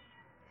again.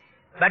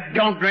 But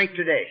don't drink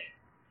today.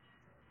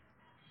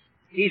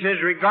 He says,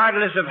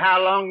 regardless of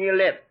how long you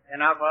live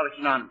in Alcoholics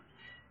Anonymous,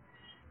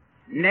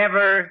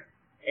 never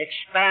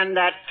expand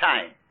that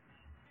time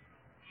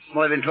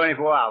more than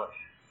 24 hours.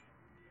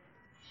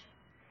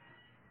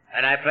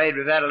 And I played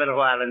with that a little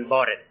while and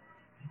bought it.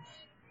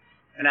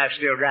 And I've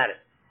still got it.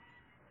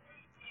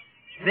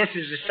 This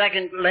is the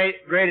second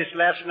greatest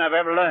lesson I've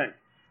ever learned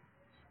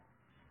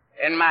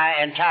in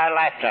my entire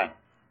lifetime.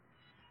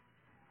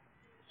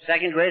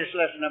 Second greatest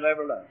lesson I've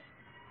ever learned.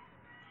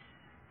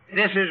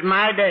 This is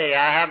my day.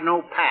 I have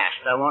no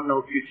past. I want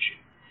no future.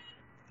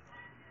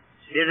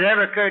 Did it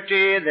ever occur to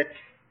you that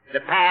the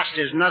past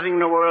is nothing in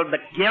the world but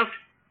guilt?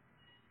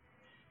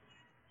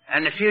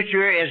 And the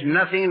future is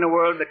nothing in the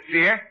world but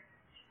fear?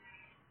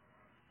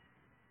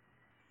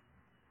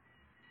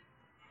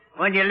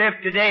 When you live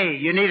today,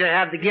 you neither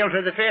have the guilt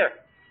or the fear.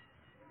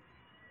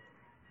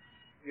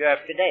 You have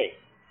today.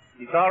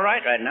 It's all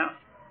right now.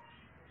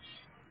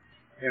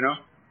 You know?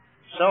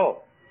 So,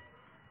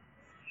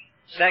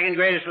 second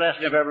greatest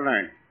lesson I've ever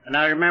learned. And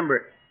I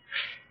remember,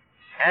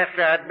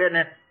 after I'd been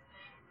at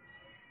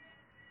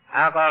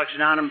Alcoholics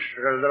Anonymous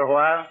for a little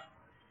while,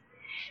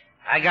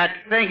 I got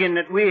to thinking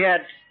that we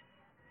had,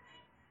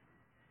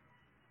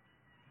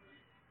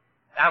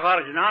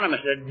 Alcoholics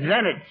Anonymous had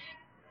invented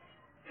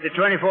the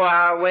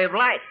 24-hour way of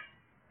life.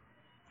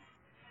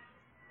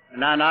 And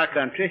now in our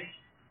country,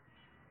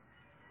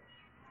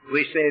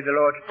 we say the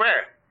Lord's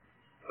Prayer,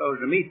 close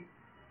the meeting.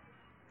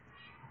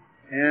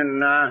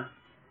 And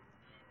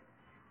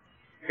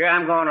here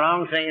I'm going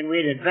along thinking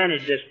we'd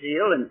invented this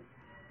deal, and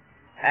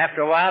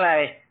after a while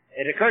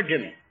it occurred to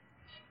me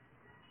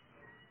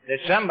that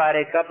somebody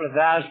a couple of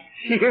thousand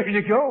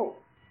years ago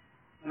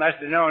must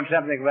have known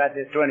something about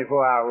this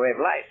 24-hour way of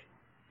life.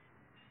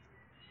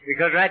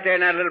 Because right there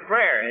in that little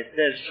prayer, it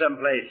says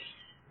someplace,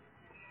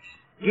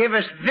 give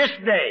us this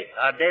day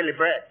our daily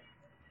bread.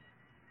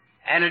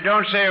 And it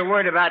don't say a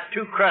word about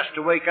 2 crusts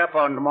to wake up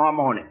on tomorrow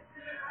morning.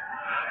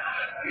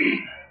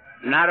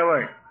 Not a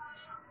word.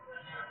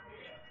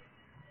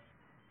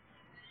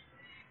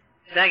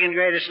 Second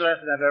greatest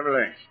lesson I've ever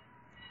learned.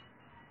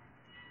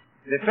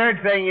 The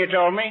third thing you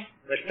told me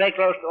was stay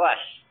close to us.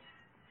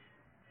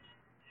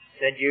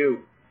 Said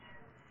you.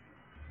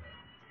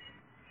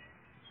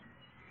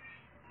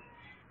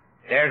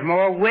 There's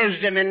more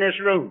wisdom in this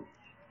room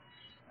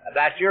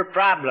about your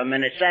problem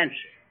and its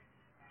answer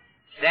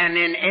than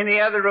in any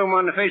other room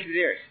on the face of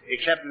the earth,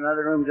 except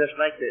another room just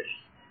like this,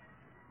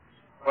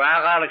 where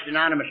Alcoholics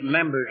Anonymous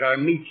members are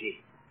meeting.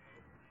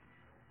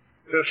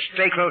 So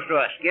stay close to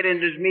us. Get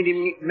into as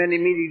many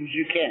meetings as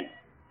you can.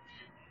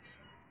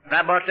 And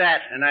I bought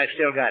that, and I've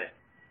still got it.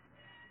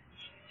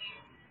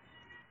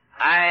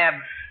 I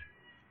have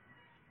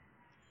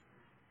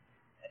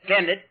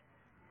attended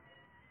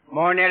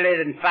more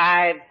nearly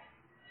 5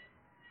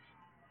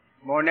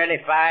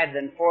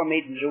 than 4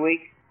 meetings a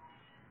week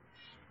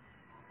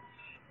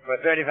for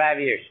 35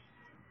 years.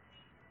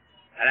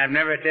 And I've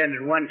never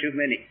attended one too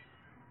many.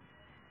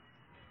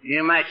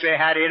 You might say,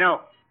 how do you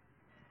know?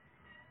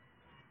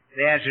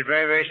 The answer is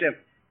very, very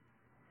simple.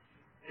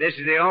 This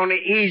is the only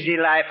easy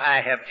life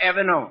I have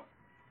ever known.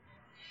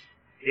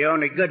 The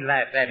only good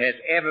life that has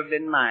ever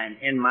been mine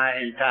in my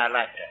entire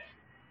lifetime.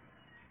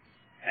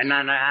 And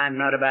I'm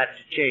not about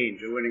to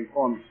change a winning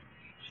formula.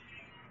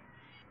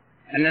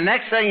 And the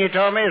next thing you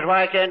told me is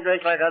why I can't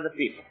drink like other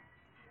people.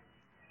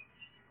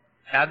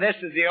 Now this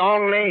is the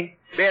only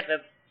bit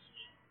of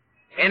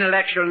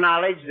intellectual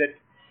knowledge that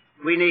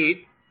we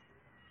need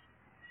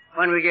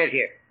when we get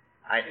here,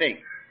 I think.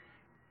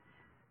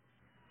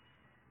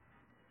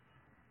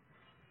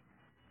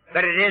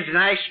 But it is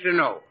nice to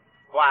know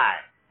why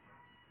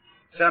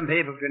some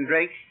people can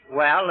drink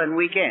well and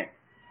we can't.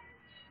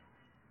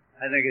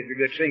 I think it's a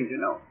good thing to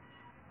know.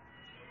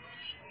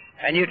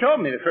 And you told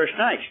me the first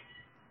night.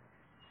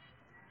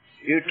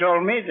 You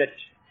told me that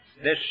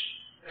this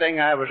thing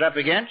I was up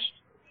against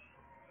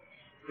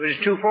was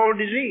a twofold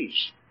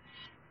disease.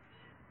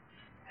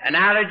 An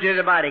allergy of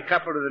the body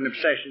coupled with an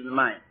obsession of the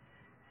mind.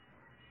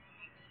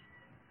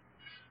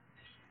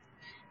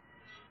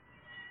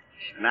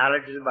 An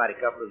allergy of the body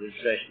coupled with an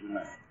obsession of the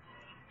mind.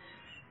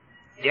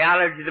 The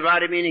allergy of the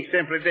body meaning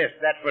simply this,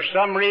 that for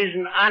some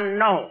reason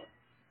unknown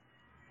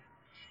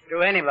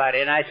to anybody,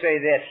 and I say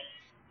this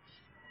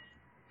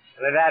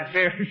without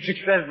fear of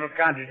successful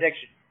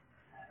contradiction,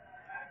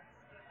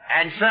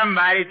 and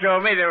somebody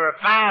told me there were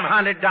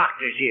 500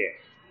 doctors here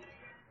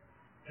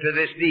to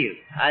this deal.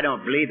 I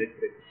don't believe it,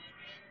 but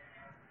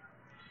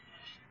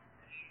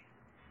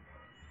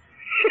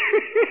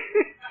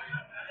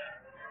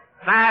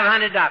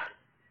 500 doctors.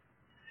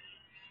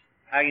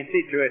 I can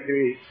see 2 or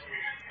 3.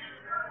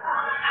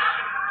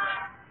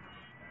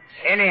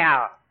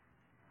 Anyhow,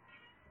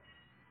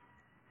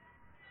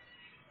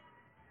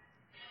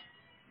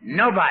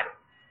 nobody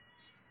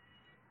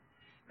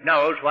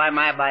knows why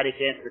my body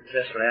can't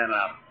successfully handle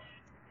alcohol.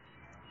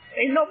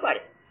 Ain't nobody.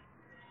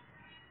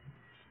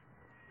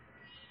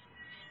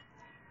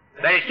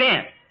 But it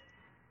can.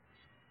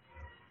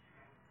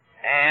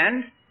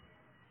 And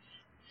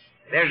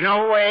there's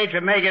no way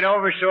to make it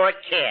over so it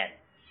can.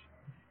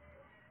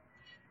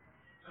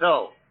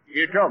 So,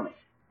 you told me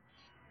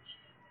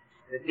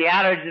that the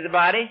allergy of the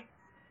body,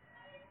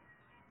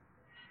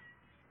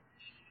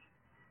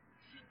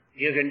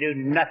 you can do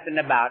nothing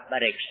about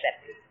but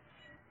accept it.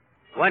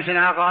 Once an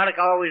alcoholic,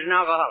 always an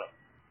alcoholic.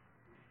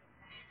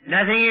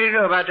 Nothing you can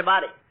do about the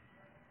body.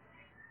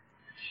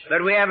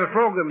 But we have a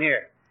program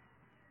here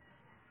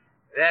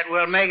that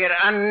will make it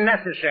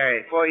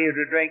unnecessary for you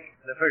to drink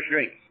the first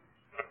drink.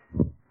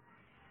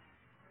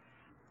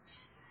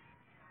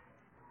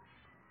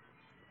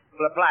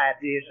 We'll apply it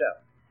to yourself.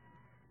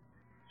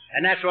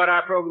 And that's what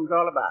our program's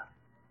all about.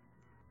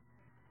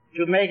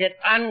 To make it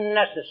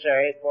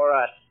unnecessary for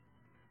us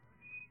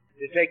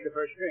to take the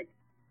first drink.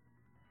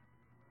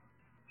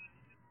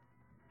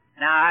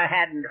 Now, I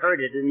hadn't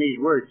heard it in these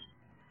words,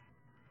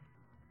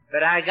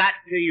 but I got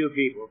to you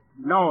people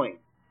knowing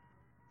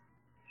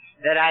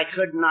that I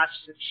could not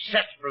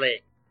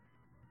successfully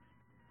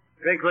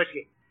drink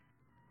whiskey.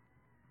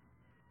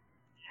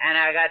 And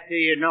I got to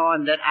you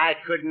knowing that I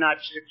could not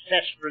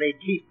successfully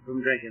keep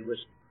from drinking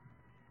whiskey.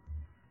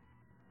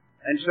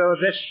 And so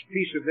this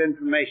piece of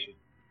information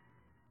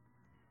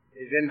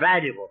is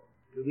invaluable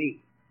to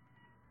me.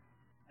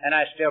 And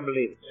I still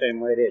believe it the same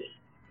way it is.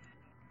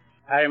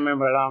 I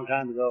remember a long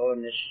time ago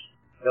in this,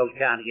 don't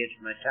count against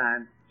my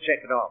time.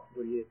 Check it off,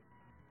 will you?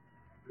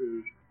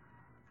 Cruz.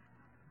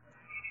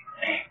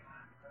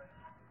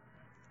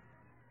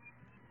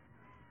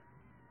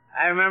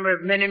 I remember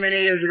many,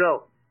 many years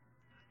ago,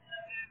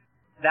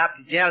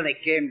 Dr.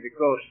 Jellinek came to the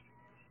coast,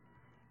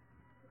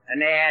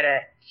 and they had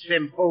a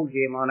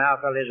symposium on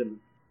alcoholism.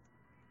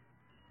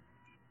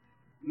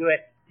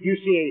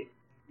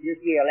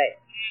 UCLA.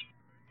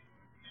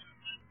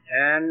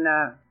 And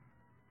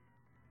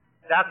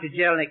Dr.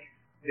 Jellinek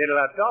did a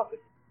lot of talking.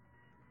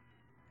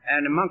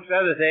 And amongst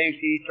other things,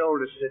 he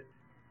told us that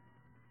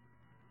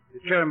the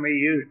term we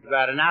used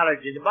about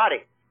analogy of the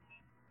body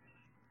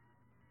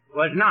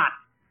was not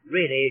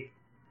really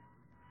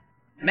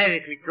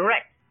medically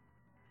correct.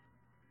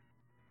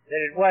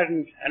 That it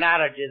wasn't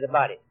analogy of the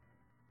body.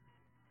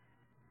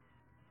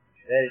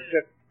 That it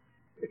took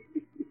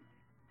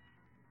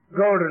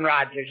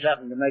goldenrods or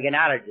something to make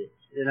analogies,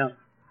 you know.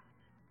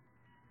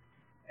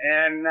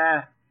 And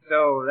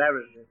so that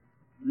was a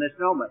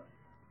misnomer.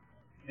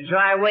 And so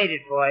I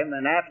waited for him,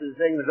 and after the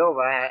thing was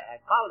over, I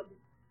called him.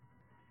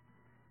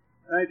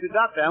 And I said,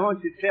 Doctor, I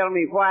want you to tell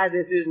me why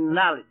this isn't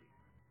analogy.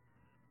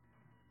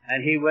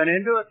 And he went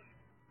into it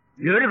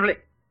beautifully.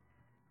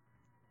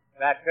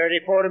 About 30,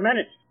 40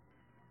 minutes.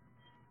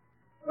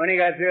 When he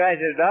got through, I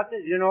said, Doctor,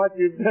 you know what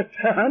you've just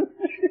done?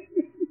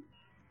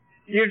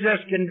 You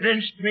just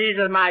convinced me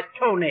to my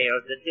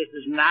toenails that this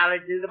is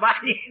knowledge of the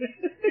body.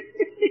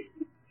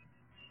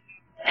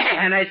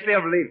 And I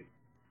still believe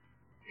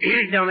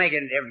it. Don't make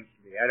any difference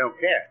to me. I don't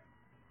care.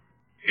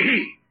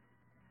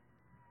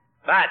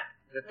 But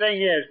the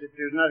thing is that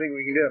there's nothing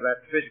we can do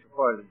about the physical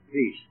part of the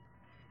disease.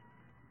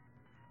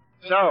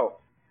 So,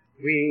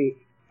 we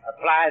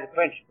apply the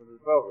principle of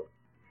the program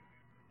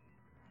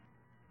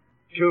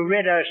to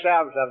rid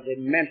ourselves of the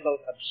mental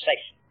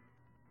obsession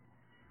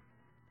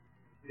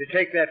to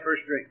take that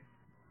first drink.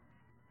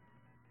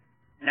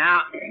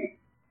 Now,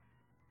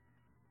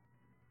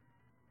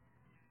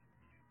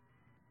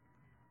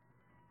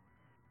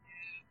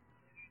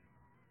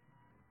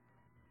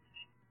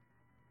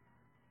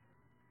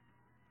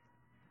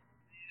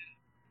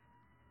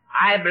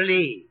 I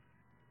believe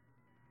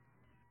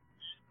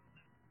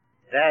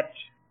that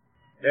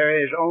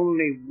there is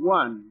only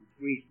one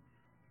reason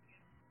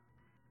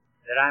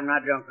that I'm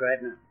not drunk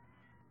right now.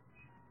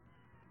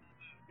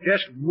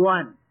 Just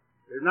one.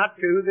 There's not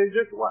two, there's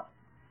just one.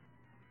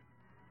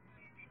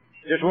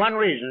 Just one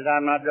reason that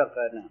I'm not drunk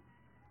right now.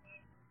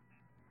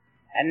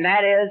 And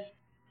that is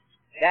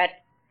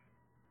that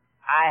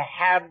I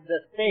have the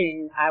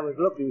thing I was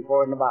looking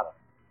for in the bottle.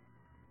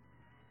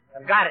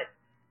 I've got it.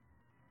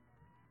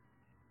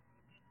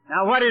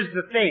 Now what is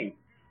the thing?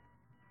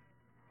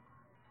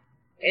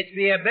 It's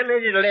the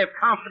ability to live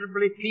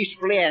comfortably,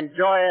 peacefully, and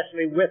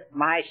joyously with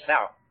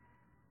myself.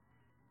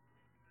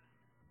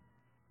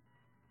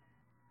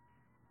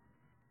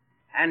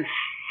 And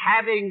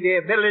having the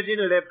ability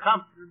to live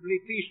comfortably,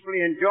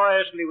 peacefully, and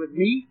joyously with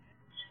me,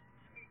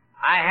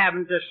 I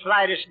haven't the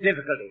slightest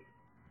difficulty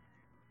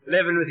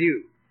living with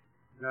you.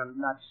 No,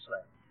 not the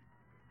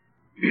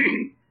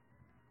slightest.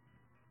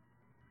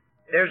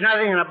 There's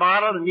nothing in a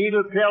bottle, a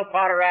needle, pill,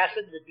 pot, or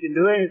acid that can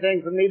do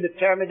anything for me but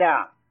tear me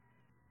down.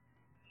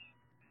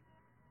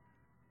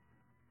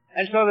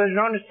 And so there's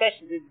no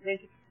necessity to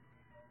drink it.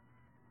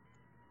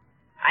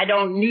 I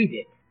don't need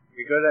it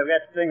because I've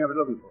got the thing I was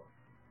looking for.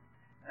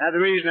 Now the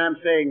reason I'm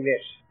saying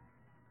this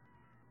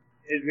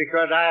is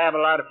because I have a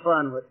lot of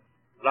fun with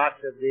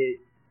lots of the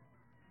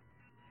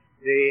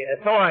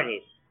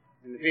authorities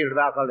in the field of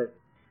alcoholism.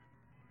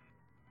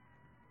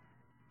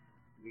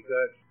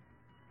 Because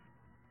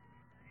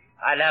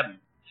I love them,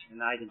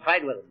 and I can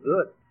fight with them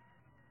good.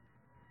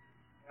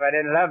 If I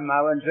didn't love them,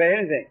 I wouldn't say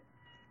anything.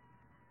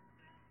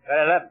 But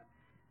I love them.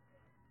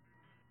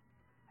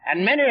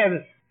 And many of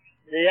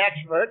the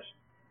experts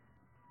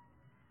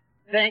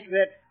think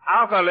that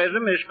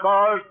alcoholism is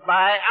caused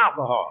by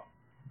alcohol.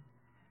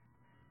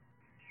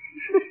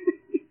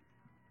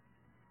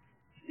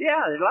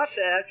 Yeah, there's lots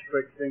of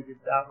experts think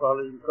that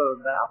alcoholism is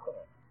caused by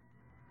alcohol.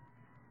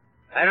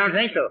 I don't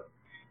think so.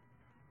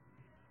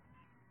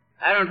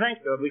 I don't think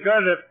so,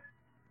 because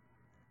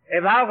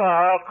if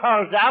alcohol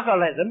caused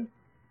alcoholism,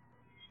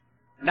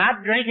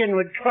 not drinking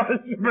would cause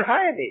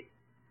sobriety.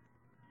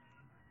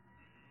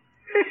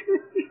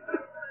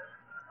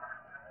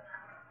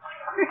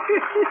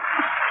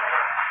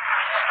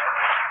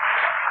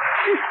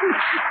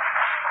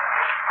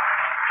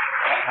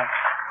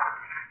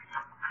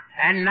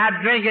 And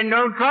not drinking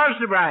don't cause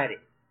sobriety.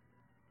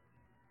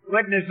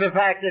 Witness the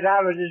fact that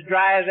I was as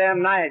dry as I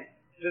am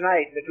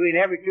tonight between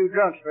every two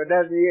drunks for a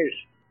dozen years.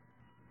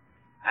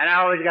 And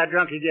I always got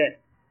drunk again.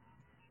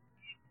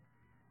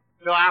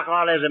 So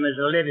alcoholism is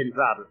a living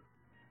problem.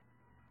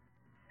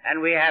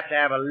 And we have to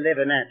have a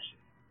living answer.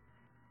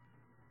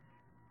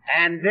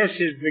 And this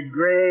is the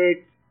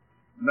great,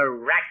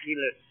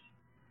 miraculous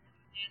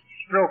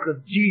stroke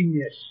of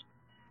genius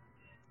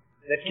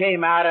that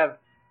came out of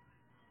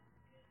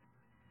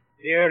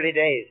the early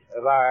days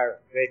of our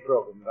great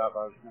program of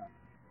Alcoholics Anonymous.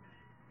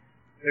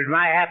 It was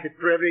my happy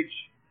privilege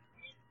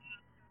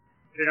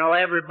to know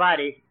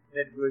everybody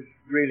that was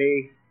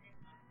really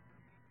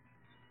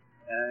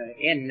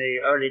in the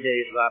early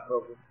days of our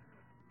program.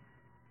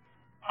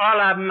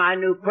 All of them I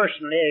knew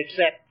personally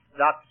except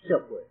Dr.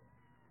 Silkwood.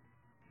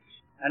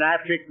 And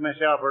I've tricked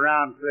myself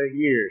around for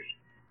years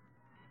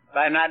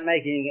by not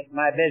making it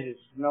my business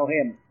to know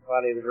him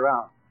while he was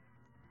around.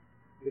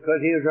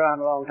 Because he was around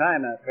a long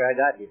time after I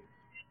got here.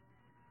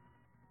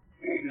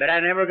 But I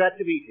never got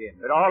to meet him.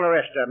 But all the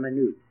rest of them I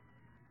knew.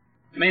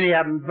 Many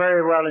of them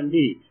very well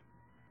indeed.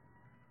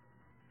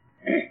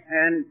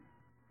 And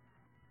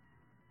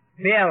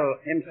Bill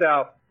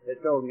himself has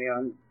told me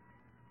on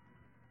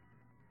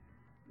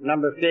a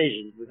number of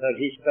occasions, because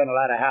he spent a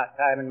lot of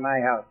time in my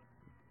house.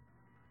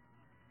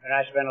 And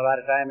I spent a lot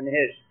of time in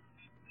his.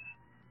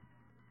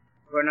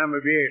 For a number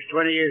of years,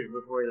 20 years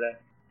before he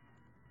left.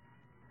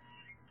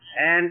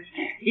 And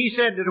he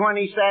said that when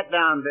he sat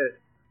down to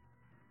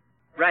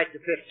write the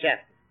 5th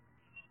chapter,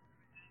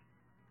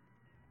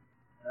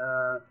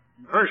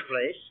 in the first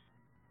place,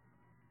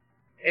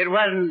 it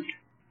wasn't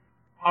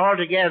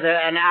altogether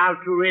an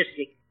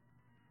altruistic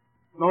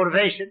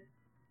motivation.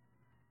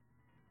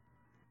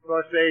 Of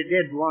course, they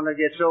did want to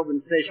get sober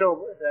and stay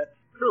sober. That's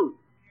true.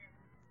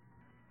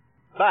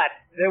 But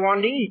they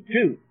wanted to eat,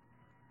 too.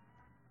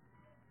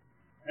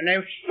 And they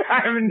were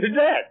starving to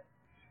death.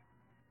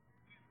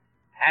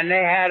 And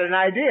they had an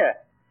idea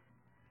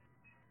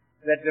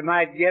that they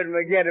might get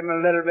them a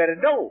little bit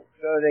of dough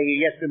so they could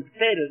get some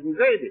potatoes and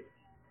gravy.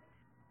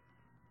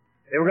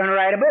 They were going to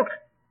write a book.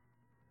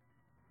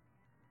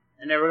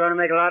 And they were going to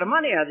make a lot of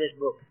money out of this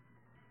book.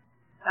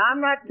 Now,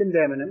 I'm not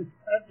condemning them.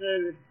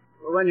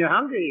 When you're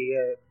hungry,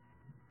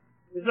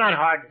 it's not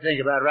hard to think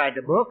about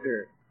writing a book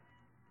or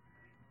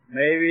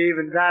maybe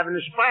even driving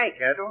a spike.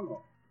 I don't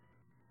know.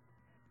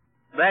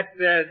 But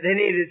they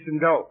needed some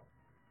dough.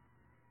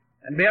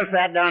 And Bill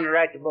sat down to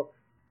write the book,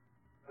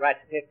 write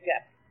the 5th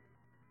chapter.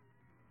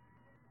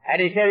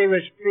 And he said he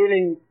was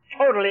feeling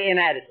totally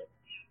inadequate.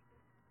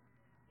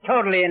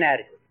 Totally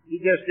inadequate. He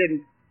just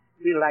didn't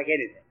feel like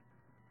anything.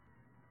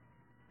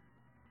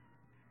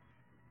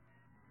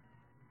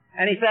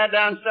 And he sat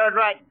down and started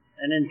writing.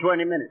 And in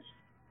 20 minutes,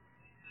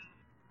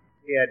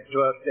 he had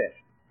 12 steps.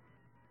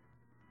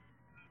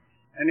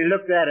 And he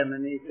looked at him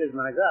and he says,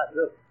 my God,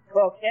 look,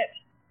 12 steps.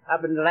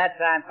 Up until that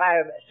time,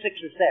 5,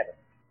 6 or 7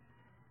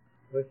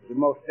 was the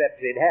most steps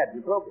they'd had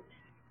in the program.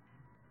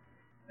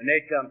 And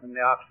they'd come from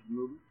the Oxford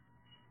movement,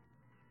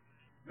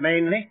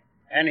 mainly,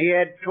 and he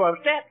had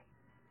 12 steps.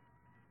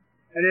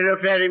 And he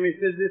looked at him and he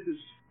says,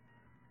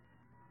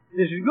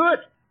 this is good.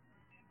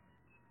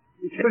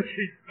 He says,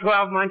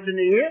 12 months in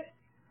a year,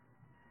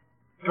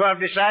 12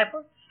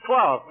 disciples,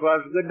 12.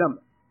 12 is a good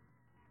number.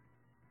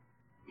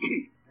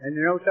 And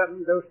you know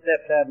something? Those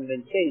steps haven't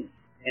been changed,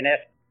 in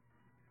essence,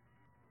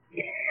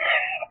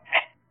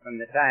 from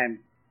the time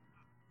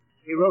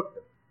he wrote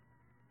them.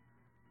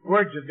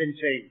 Words have been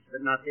changed,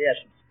 but not the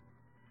essence.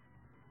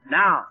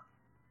 Now,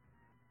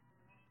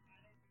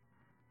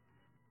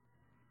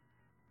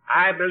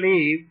 I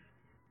believe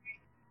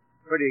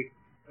pretty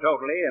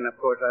totally, and of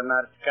course I'm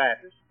not a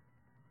psychiatrist,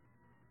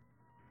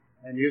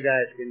 and you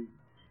guys can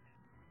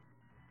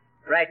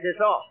write this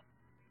off,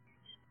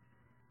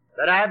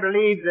 but I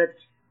believe that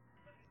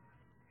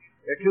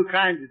there are two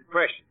kinds of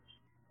depressions.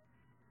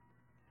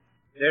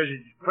 There's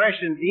a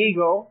depression of the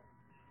ego,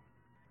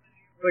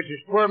 which is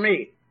poor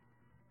me.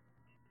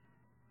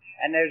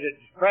 And there's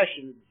a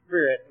depression of the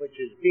spirit, which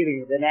is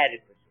feeling of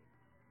inadequacy.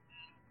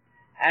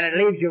 And it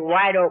leaves you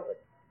wide open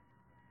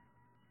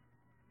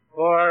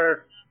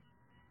for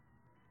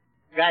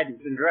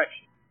guidance and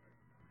direction.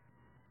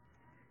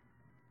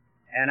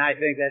 And I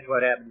think that's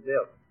what happened to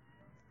Bill.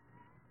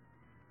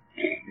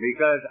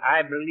 Because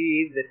I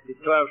believe that the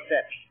 12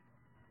 steps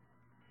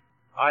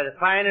are the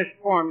finest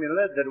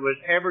formula that was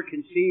ever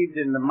conceived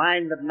in the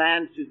mind of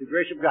man through the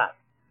grace of God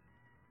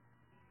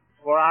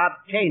for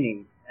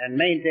obtaining and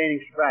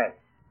maintaining sobriety.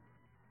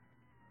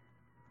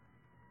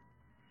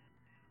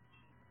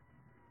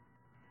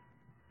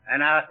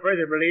 And I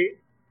further believe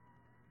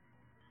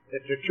that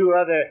there are two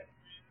other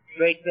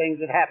great things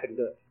that happened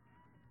to us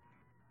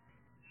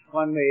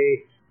when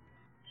we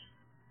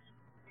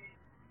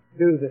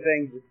do the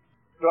things that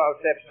 12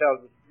 steps tells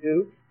us to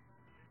do.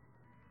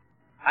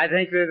 I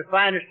think they're the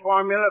finest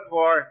formula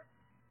for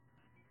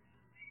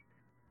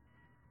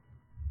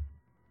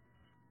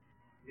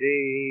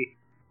the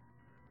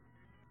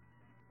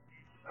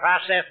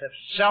process of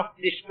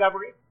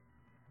self-discovery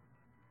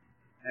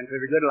and for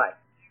the good life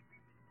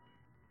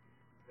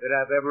that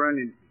I've ever run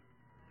into.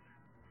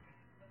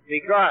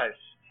 Because,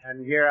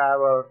 and here I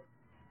will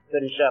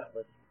finish up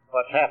with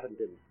what's happened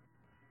to me.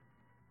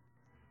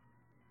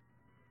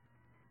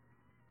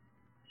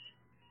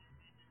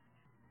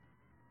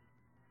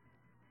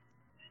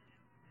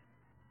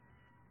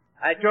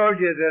 I told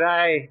you that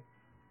I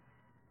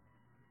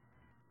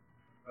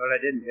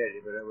didn't tell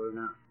you, but I will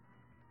now.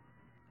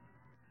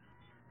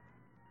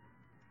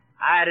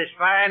 I had as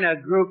fine a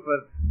group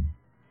of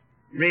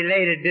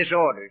related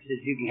disorders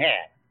as you can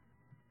have.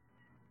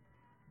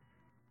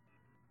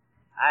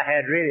 I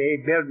had really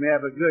built me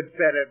up a good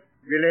set of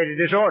related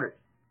disorders.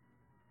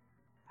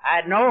 I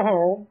had no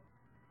home,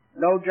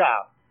 no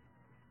job,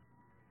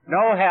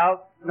 no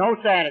health, no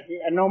sanity,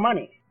 and no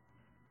money.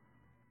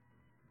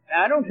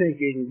 I don't think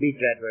you can beat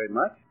that very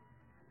much.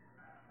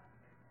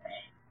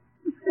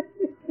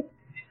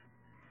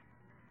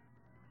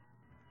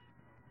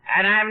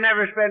 And I've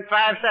never spent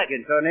 5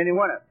 seconds on any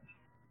one of them.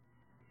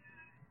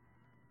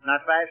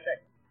 Not 5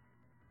 seconds.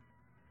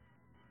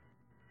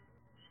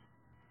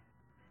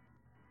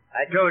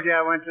 I told you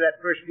I went to that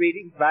first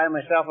meeting by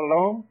myself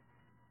alone.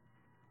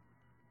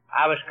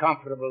 I was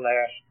comfortable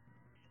there.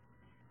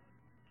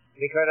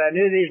 Because I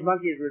knew these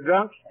monkeys were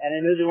drunks, and I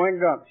knew they weren't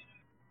drunks.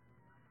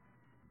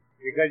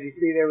 Because, you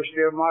see, they were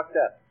still marked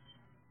up.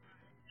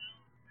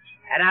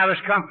 And I was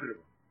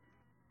comfortable.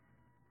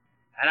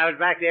 And I was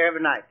back there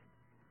every night.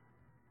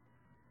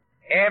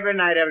 Every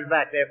night I was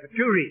back there for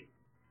 2 reasons.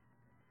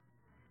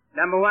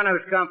 Number one, I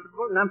was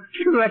comfortable. Number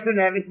two, I didn't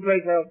have any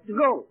place else to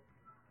go.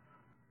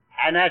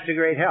 And that's a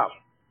great help.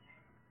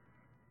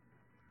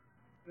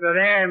 So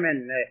there I'm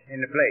in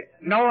the place,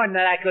 knowing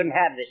that I couldn't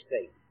have this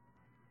thing.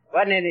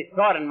 Wasn't any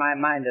thought in my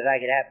mind that I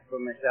could have it for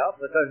myself,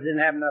 because I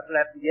didn't have enough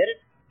left to get it.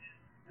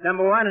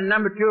 Number one, and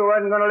number two, I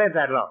wasn't going to live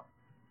that long.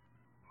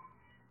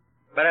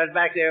 But I was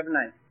back there every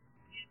night.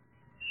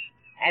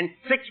 And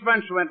 6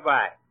 months went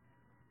by,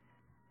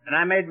 and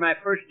I made my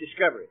first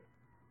discovery.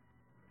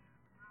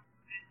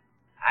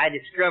 I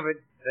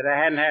discovered that I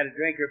hadn't had a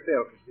drink or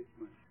pill for 6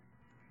 months.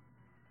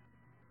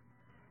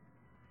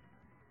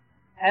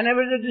 And it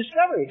was a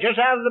discovery, just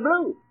out of the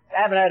blue.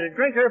 I haven't had a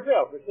drink or a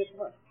pill for 6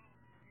 months.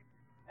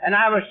 And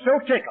I was so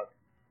tickled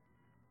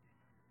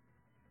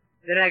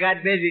that I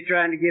got busy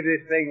trying to give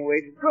this thing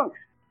away to drunks.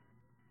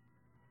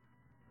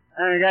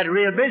 And I got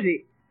real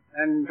busy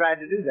and tried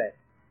to do that.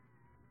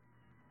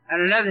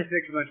 And another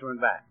 6 months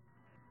went by.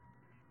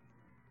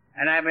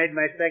 And I made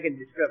my second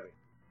discovery.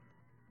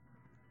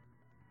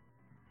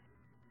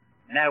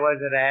 And that was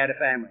that I had a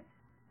family.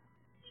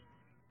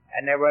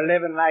 And they were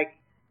living like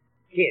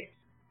kids.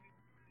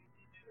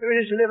 They were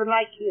just living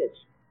like kids.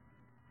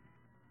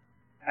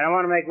 And I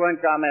want to make one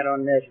comment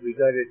on this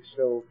because it's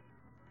so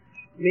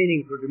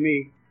meaningful to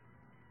me.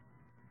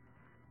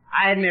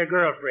 I had me a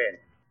girlfriend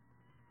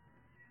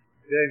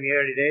during the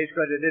early days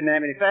because I didn't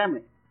have any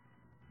family.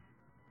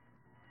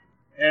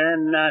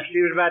 And she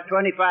was about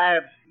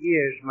 25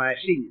 years my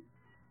senior.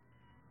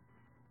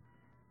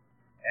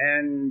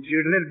 And she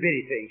was a little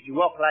bitty thing. She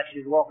walked like she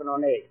was walking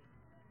on eggs.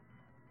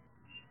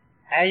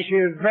 And she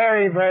was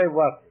very, very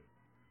wealthy.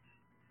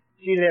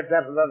 She lived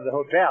up above the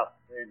hotel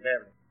there in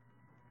Beverly.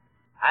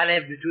 I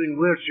lived between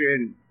Wilshire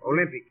and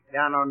Olympic,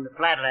 down on the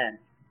flatland,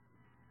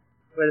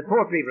 where the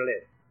poor people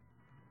live.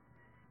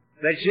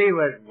 But she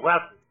was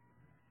wealthy.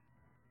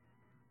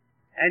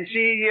 And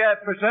she,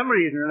 for some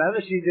reason or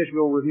another, she'd just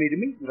go with me to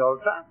meetings all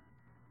the time.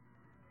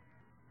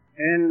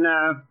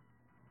 And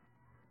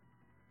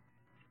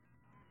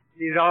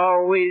she's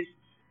always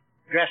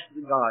dressed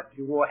in God.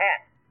 She wore a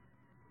hat.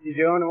 She's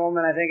the only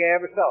woman I think I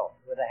ever saw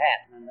with a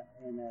hat in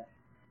a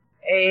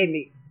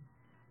meeting.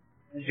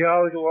 And she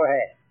always wore a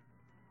hat.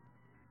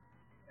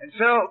 And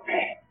so,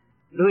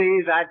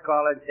 Louise, I'd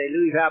call her and say,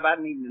 Louise, how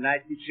about meeting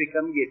tonight? She'd say,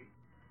 come and get me.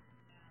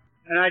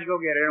 And I'd go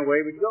get her, and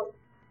away we'd go.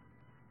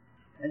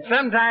 And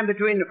sometime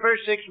between the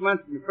first 6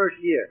 months and the first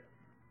year,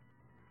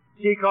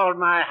 she called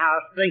my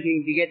house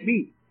thinking to get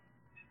me.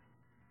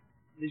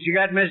 And she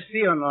got Mrs.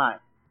 C on the line.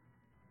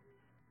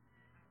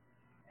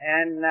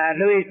 And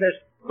Louise says,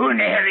 who in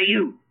the hell are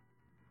you?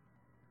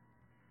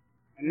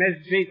 And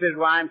Mrs. C says,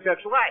 well, I'm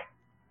Chuck's wife.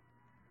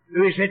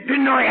 Louise said,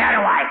 didn't know he had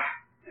a wife.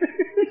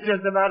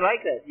 Just about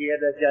like that. He had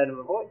that kind of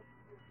a voice.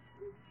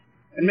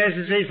 And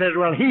Mrs. C says,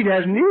 well, he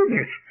doesn't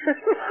either.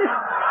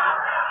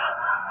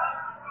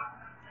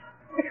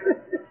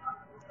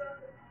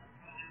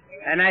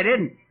 And I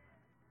didn't.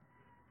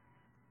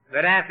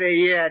 But after a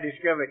year, I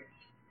discovered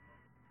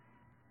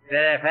that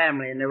I had a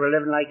family and they were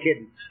living like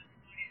kittens.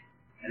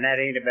 And that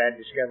ain't a bad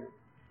discovery.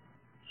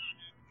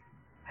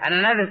 And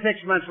another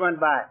 6 months went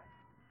by.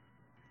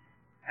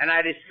 And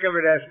I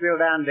discovered I was still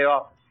down in the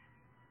office,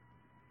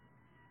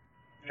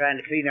 trying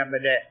to clean up my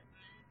desk.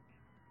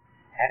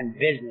 And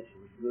business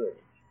was good.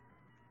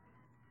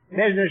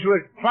 Business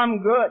was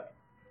plumb good.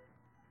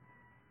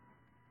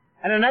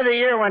 And another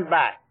year went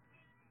by.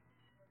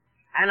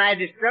 And I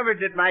discovered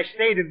that my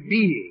state of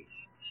being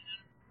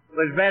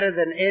was better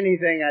than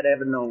anything I'd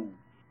ever known.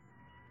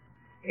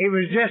 It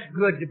was just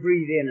good to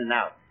breathe in and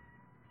out.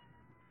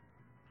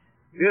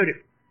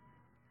 Beautiful.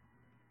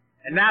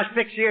 And now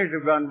 6 years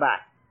have gone by.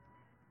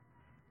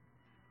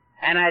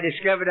 And I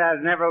discovered I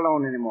was never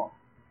alone anymore.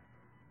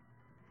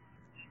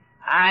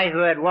 I, who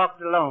had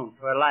walked alone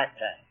for a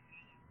lifetime,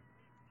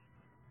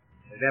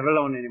 was never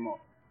alone anymore.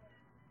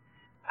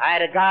 I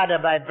had a God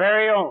of my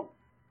very own.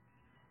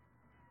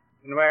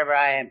 And wherever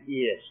I am,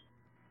 He is.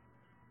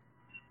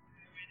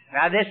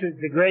 Now this is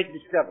the great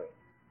discovery.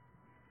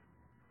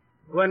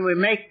 When we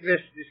make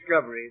this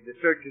discovery, the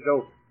search is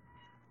over.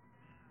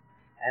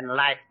 And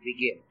life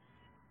begins.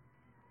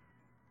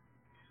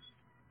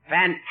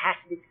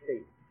 Fantastic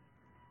thing.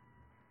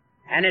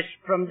 And it's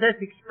from this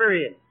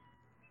experience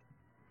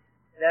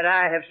that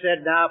I have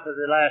said now for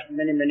the last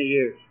many, many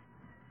years,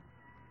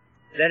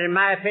 that in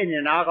my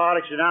opinion,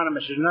 Alcoholics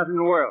Anonymous is nothing in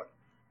the world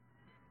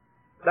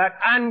but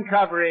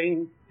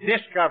uncovering,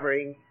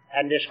 discovering,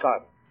 and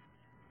discarding.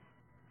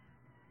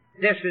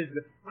 This is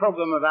the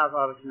program of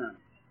Alcoholics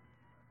Anonymous.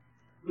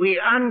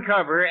 We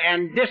uncover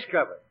and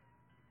discover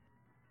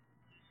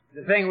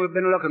the thing we've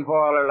been looking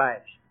for all our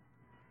lives.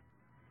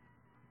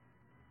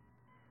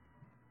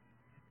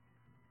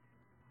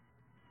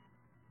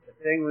 The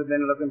thing we've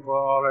been looking for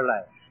all our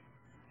lives.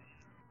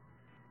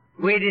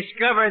 We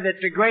discover that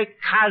the great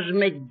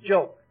cosmic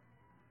joke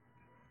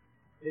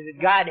is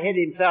that God hid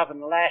Himself in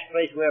the last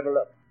place we ever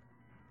looked.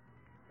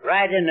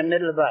 Right in the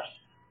middle of us.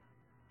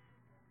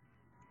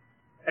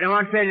 And I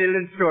want to tell you a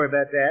little story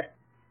about that.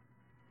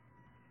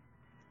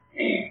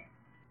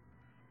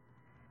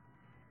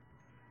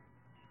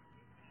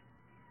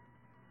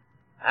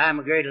 I'm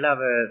a great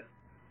lover of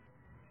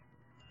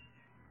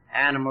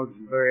animals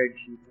and birds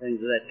and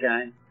things of that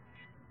kind.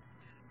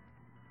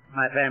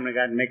 My family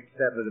got mixed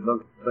up with a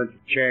bunch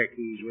of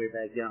Cherokees way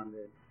back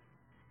yonder.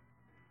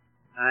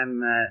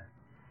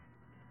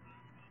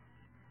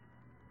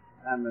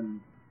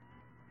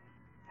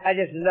 I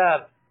just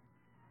love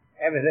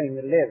everything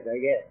that lives, I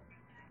guess.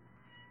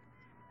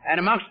 And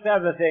amongst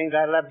other things,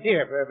 I love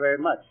deer very, very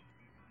much.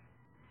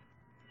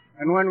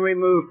 And when we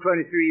moved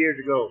 23 years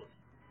ago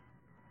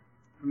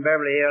from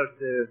Beverly Hills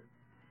to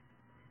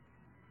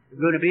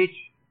Laguna Beach,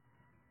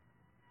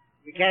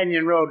 the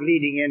canyon road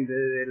leading into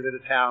the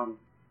little town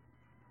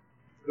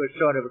was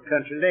sort of a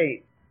country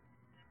lane.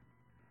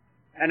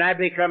 And I'd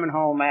be coming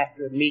home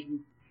after a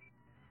meeting,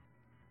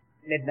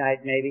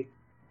 midnight maybe.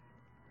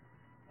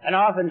 And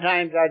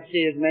oftentimes I'd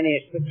see as many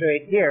as 6 or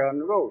 8 deer on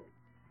the road.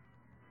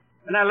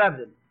 And I loved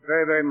them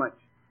very, very much.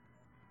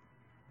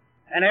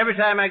 And every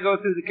time I go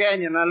through the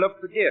canyon, I look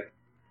for deer.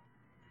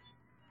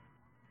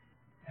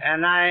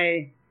 And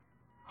I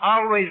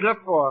always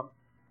look for them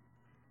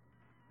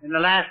in the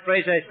last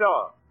place I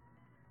saw them.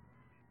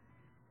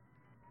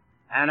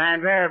 And I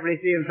invariably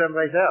see them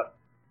someplace else,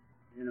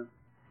 you know.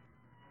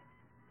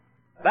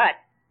 But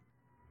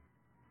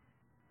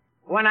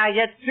when I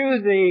get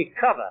through the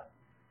cover,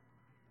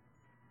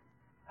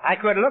 I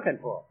quit looking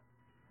for them.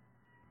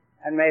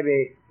 And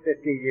maybe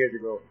 15 years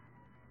ago,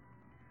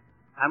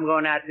 I'm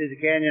going out through the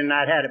canyon, and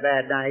I'd had a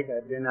bad night.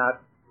 I'd been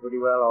out pretty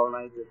well all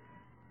night, with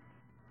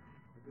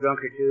a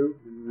drunk or two,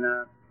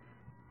 and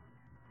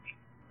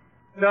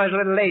so I was a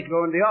little late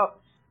going to the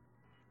office.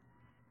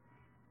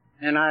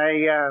 And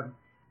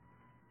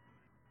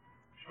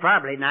it's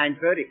probably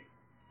 9:30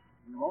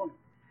 in the morning.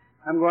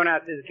 I'm going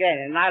out through the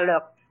canyon, and I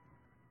looked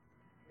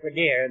for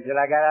deer until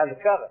I got out of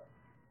the cover.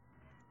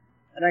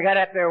 And I got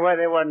up there where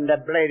there wasn't a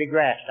blade of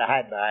grass to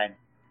hide behind.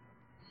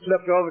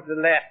 Looked over to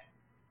the left.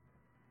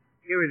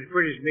 He was the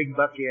prettiest big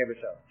buck you ever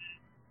saw.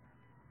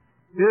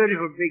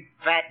 Beautiful big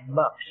fat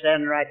buck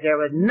standing right there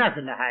with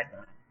nothing to hide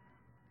behind.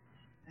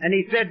 And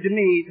he said to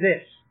me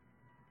this.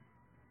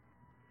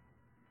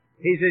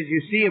 He says,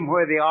 "You see them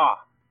where they are.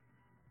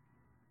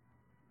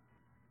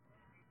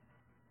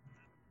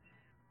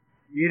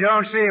 You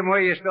don't see them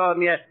where you saw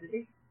them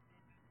yesterday.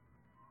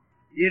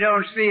 You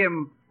don't see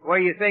them where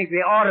you think they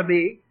ought to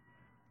be.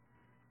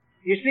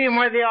 You see them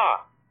where they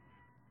are."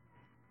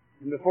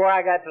 And before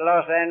I got to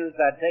Los Angeles,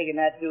 I'd taken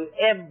that to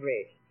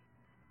every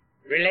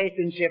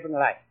relationship in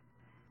life.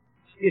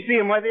 You see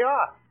them where they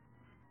are.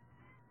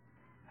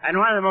 And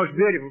one of the most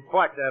beautiful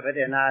parts of it,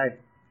 and I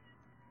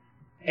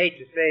hate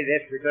to say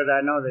this because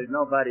I know there's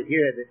nobody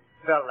here that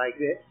felt like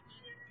this,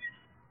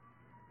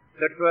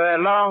 but for a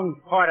long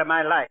part of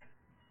my life,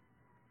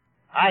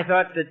 I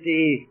thought that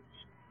the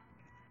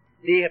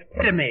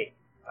epitome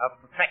of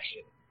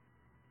perfection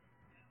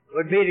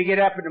would be to get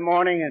up in the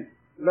morning and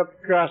look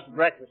across the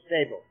breakfast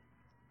table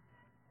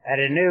at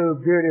a new,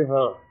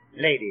 beautiful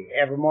lady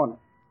every morning.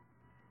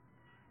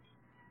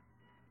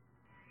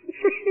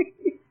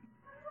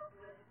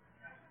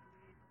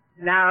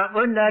 Now,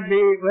 wouldn't that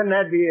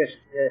be a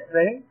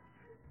thing?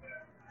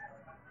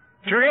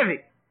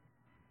 Terrific.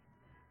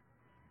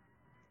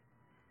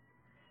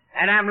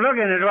 And I'm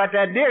looking at what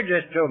that deer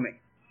just told me.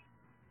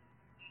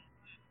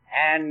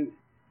 And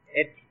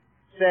it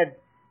said,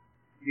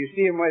 you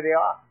see them where they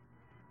are.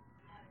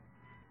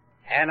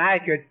 And I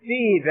could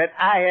see that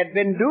I had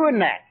been doing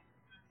that,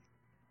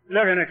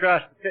 looking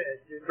across the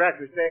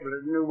breakfast table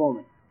at the new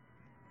woman,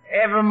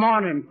 every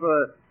morning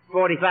for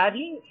 45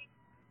 years.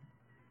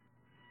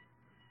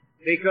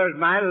 Because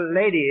my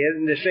lady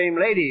isn't the same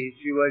lady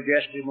she was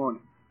yesterday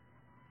morning.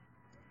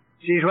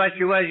 She's what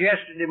she was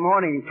yesterday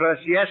morning, plus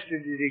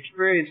yesterday's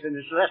experience in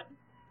this lesson.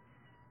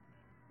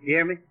 You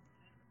hear me?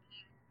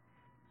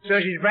 So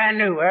she's brand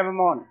new every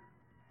morning.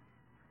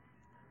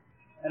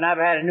 And I've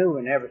had a new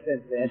one ever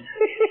since then.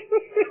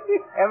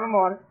 Every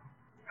morning.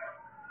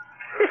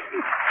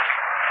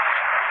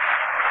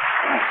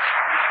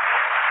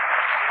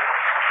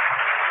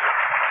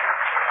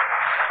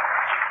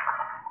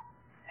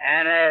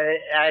 And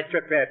I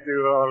took that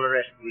through all the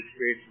rest of the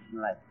experiences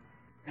in life.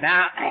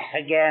 Now,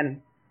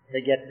 again,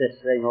 to get this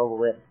thing over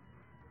with,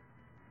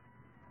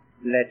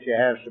 let you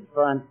have some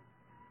fun.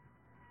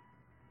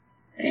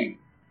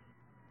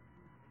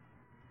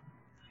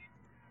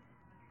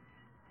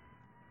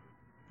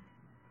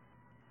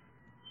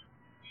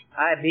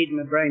 I beat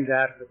my brains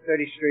out for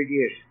 30 straight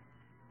years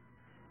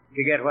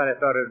to get what I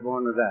thought I was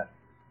born without.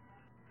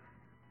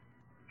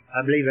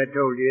 I believe I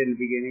told you in the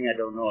beginning, I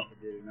don't know if I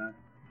did or not,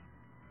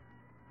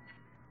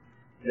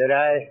 that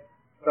I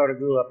sort of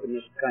grew up in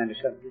this kind of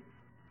country.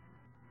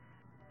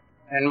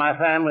 And my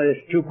family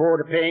is too poor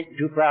to paint,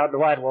 too proud to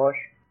whitewash.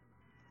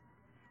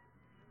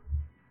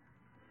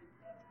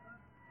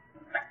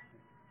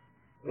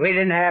 We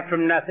didn't have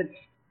from nothing.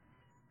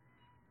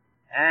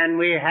 And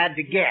we had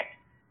to get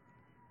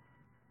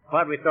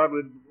what we thought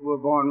we were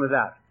born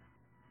without.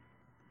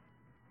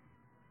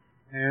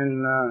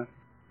 And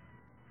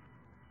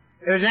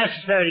it was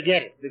necessary to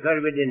get it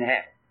because we didn't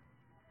have it.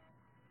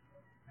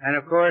 And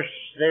of course,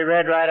 they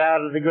read right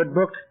out of the good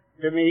book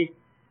to me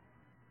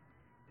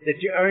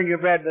that you earn your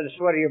bread by the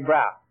sweat of your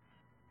brow.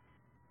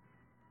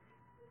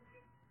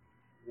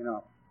 You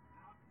know,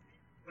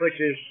 which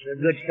is a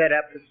good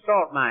setup for the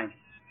salt mine.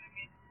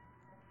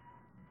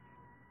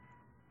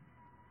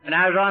 And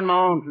I was on my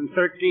own from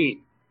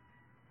 13.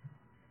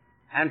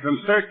 And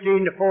from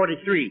 13 to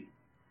 43,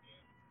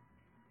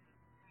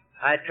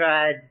 I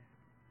tried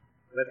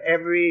with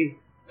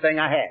everything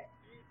I had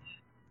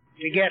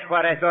to get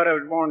what I thought I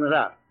was born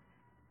without.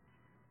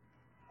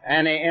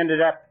 And I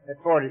ended up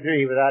at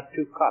 43 without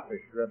two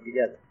coppers rubbed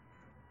together.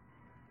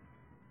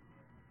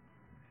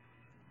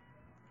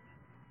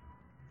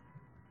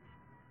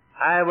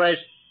 I was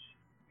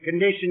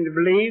conditioned to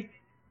believe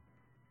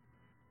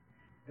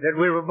that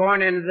we were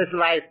born into this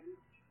life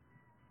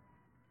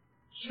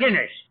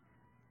sinners.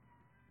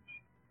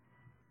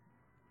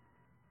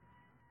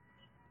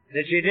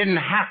 That you didn't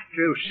have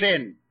to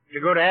sin to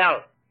go to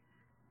hell.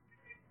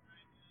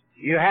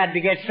 You had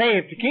to get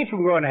saved to keep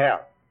from going to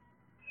hell.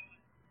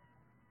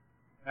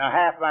 Now,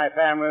 half my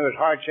family was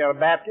Hardshell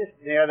Baptist,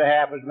 the other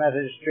half was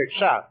Methodist Church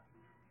South.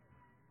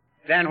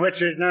 Then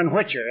whichers none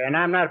whicher, and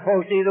I'm not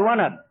opposed to either one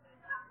of them.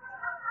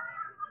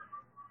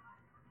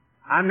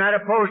 I'm not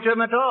opposed to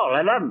them at all.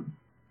 I love them.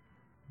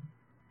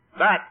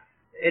 But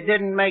it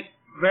didn't make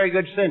very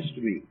good sense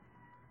to me.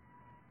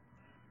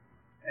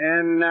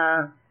 And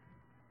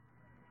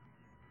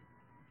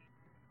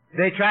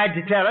they tried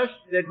to tell us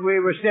that we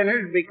were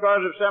sinners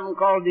because of something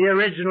called the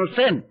original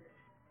sin.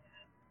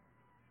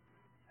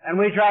 And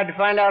we tried to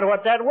find out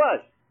what that was.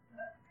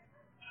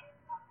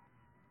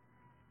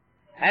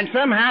 And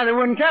somehow they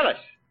wouldn't tell us.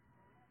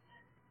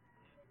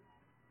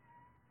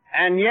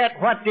 And yet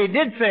what they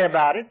did say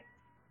about it,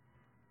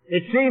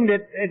 it seemed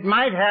that it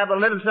might have a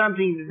little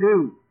something to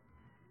do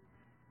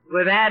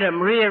with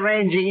Adam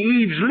rearranging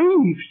Eve's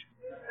leaves.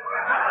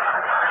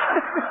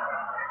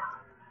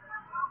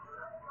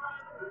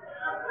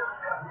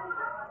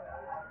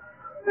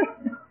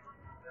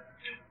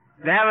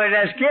 That was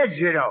as kids,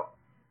 you know.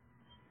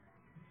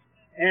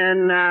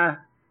 And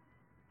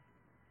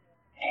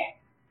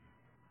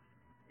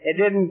it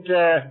didn't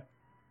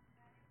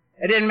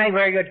make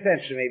very good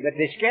sense to me, but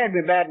they scared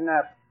me bad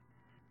enough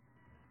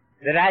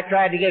that I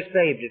tried to get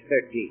saved at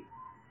 13.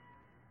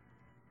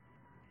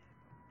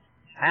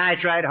 And I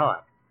tried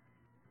hard.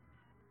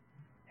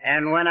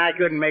 And when I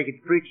couldn't make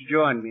it, the preacher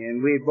joined me,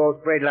 and we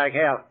both prayed like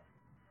hell.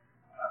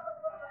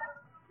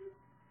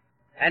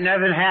 And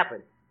nothing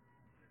happened.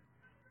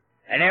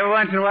 And every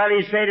once in a while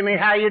he'd say to me,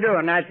 how you doing?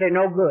 And I'd say,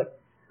 no good.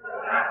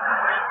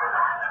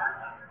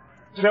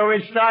 So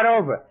we'd start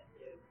over.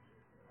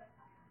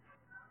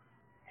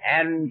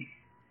 And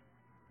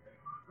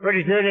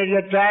pretty soon he'd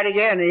get tired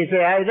again, and he'd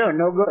say, how you doing?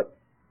 No good.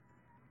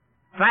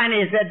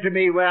 Finally he said to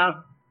me,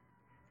 well,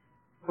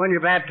 when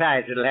you're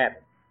baptized it'll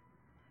happen.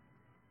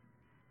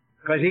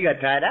 Because he got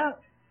tired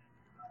out.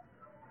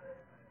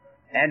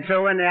 And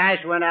so when the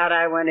ice went out,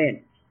 I went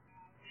in.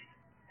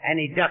 And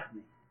he ducked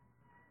me.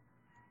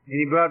 And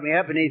he brought me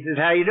up and he says,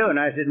 how you doing?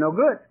 I said, no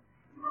good.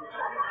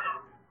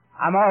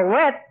 I'm all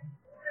wet.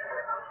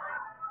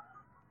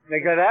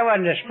 Because that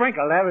wasn't a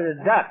sprinkle, that was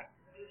a duck.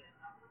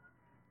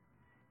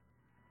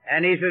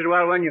 And he says,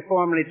 well, when you're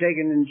formally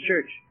taken in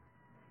church,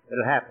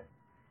 it'll happen.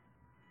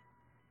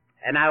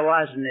 And I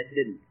was, and it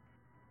didn't.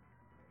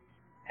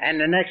 And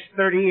the next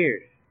 30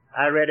 years,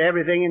 I read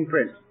everything in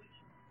print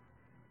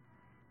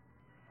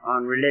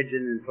on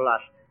religion and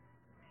philosophy.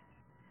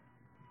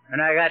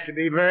 And I got to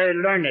be very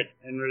learned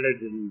in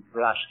religion and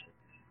philosophy.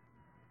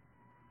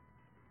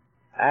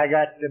 I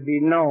got to be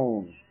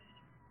known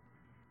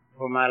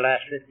for my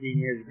last 15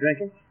 years of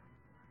drinking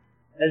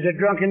as a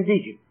drunken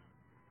deacon.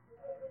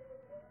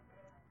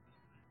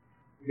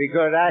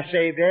 Because I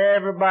saved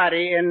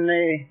everybody in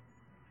the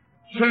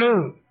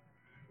saloon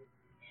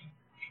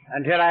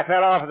until I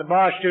fell off the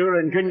bar stool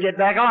and couldn't get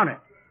back on it.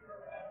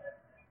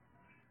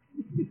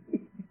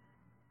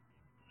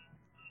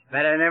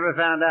 But I never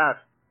found out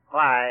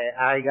why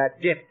I got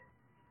dipped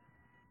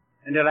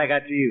until I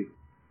got to you.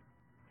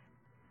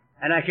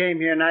 And I came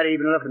here not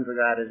even looking for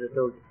God, as I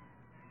told you.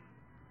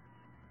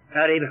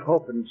 Not even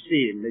hoping to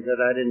see Him, because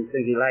I didn't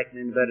think He liked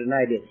me any better than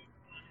I did.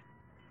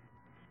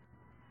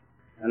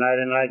 And I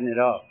didn't like Him at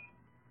all.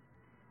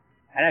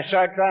 And I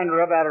started trying to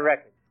rub out a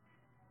record.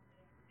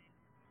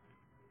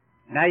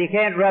 Now you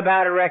can't rub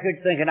out a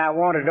record thinking I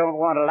want or don't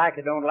want, or like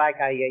or don't like,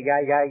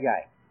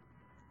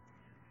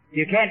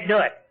 You can't do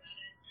it.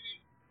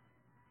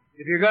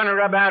 If you're going to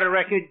rub out a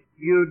record,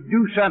 you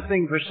do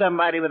something for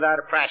somebody without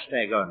a price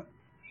tag on it.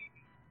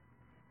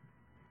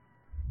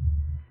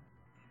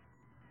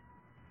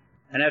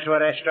 And that's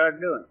what I started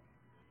doing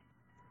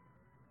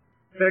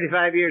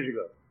 35 years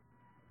ago.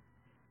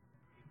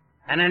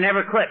 And I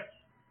never quit.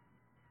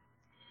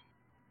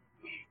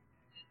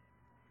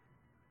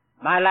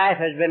 My life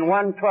has been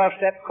one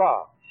 12-step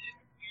call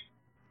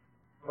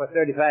for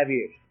 35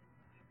 years.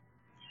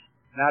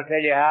 And I'll tell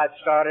you how it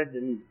started,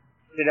 and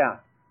sit down.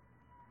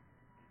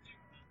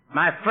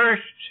 My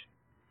first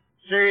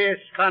serious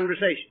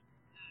conversation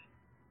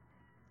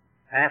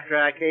after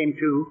I came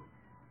to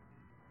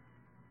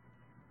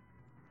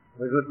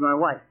was with my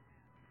wife.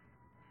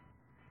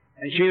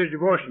 And she was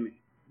divorcing me,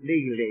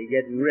 legally,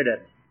 getting rid of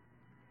me.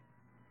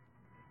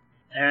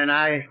 And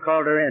I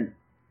called her in.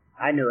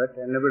 I knew it,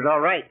 and it was all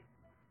right.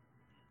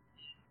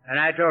 And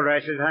I told her,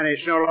 I said, honey,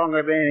 it's no longer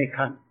of any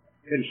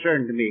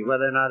concern to me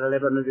whether or not I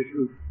live under this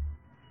roof.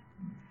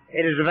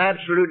 It is of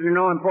absolutely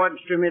no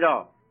importance to me at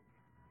all.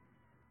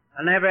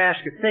 I'll never ask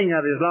a thing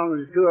of it as long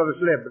as the two of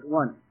us live but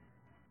one.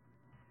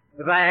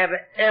 If I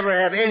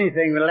ever have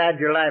anything that'll add to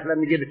your life, let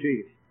me give it to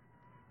you.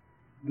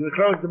 And we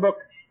closed the book.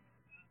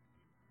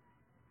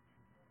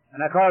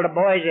 And I called the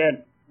boys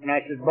in, and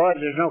I said, boys,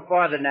 there's no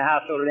father in the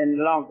household any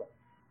longer.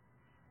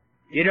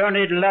 You don't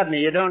need to love me,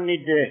 you don't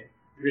need to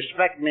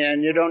respect me,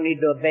 and you don't need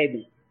to obey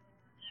me.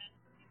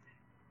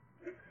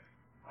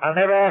 I'll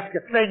never ask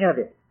a thing of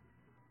it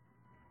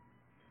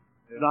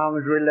as long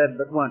as we live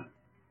but one.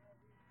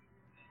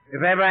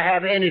 If ever I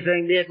have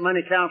anything, be it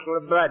money, counsel, or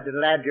blood,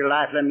 that'll add to your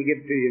life, let me give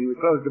it to you. And we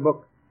closed the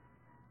book.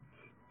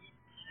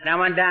 And I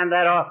went down to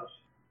that office,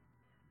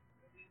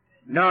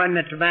 knowing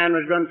that the man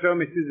was going to throw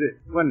me through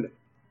the window,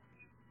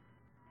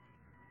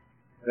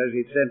 because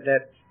he'd sent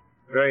that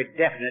very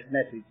definite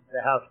message to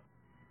the house.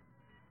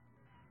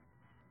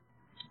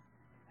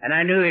 And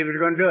I knew he was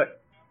going to do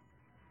it.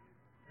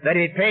 That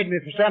he'd paid me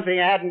for something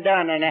I hadn't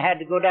done, and I had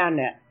to go down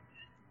there.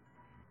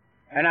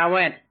 And I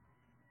went.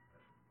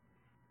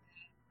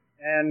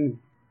 And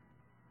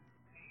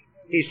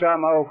he saw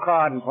my old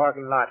car in the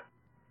parking lot.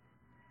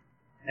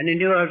 And he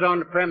knew I was on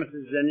the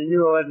premises, and he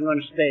knew I wasn't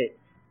going to stay.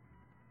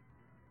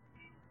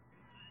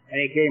 And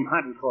he came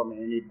hunting for me,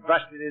 and he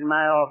busted in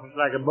my office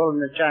like a bull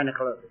in a china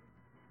closet.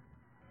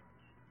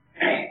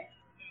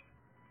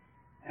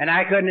 And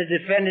I couldn't have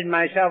defended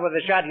myself with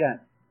a shotgun,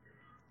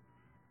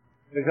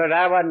 because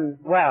I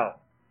wasn't well.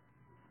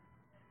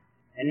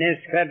 In this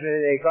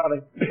country, they call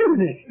it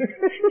puny.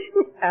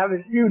 I was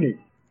puny.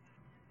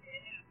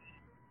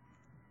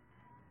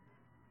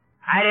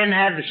 I didn't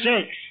have the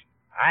shakes.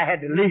 I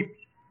had to leap.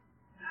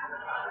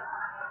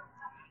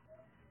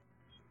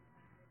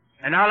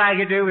 And all I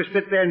could do was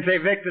sit there and say,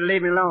 Victor,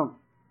 leave me alone.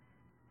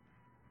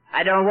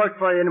 I don't work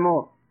for you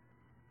anymore.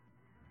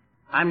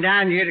 I'm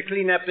down here to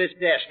clean up this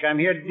desk. I'm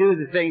here to do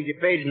the things you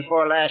paid me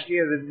for last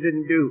year that I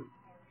didn't do.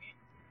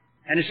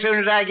 And as soon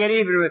as I get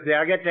even with you,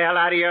 I'll get the hell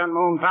out of here on my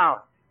own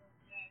power.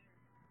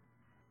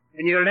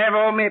 And you'll never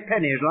owe me a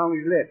penny as long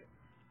as you live.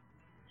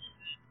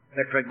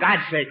 But for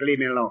God's sake, leave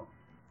me alone.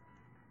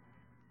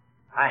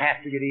 I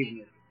have to get even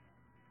with you.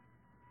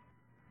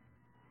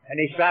 And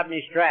he stopped me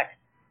in his tracks.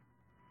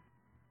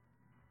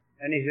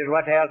 And he said,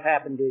 what the hell's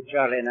happened to you,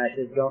 Charlie? And I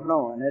said, don't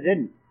know. And I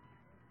didn't.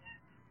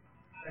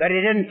 But he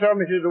didn't throw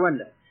me through the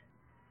window.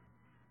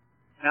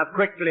 Now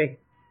quickly,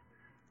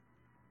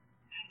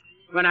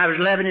 when I was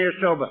 11 years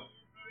sober,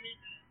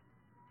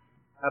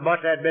 I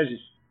bought that business.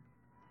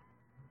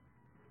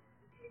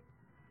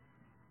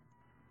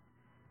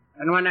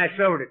 And when I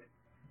sold it,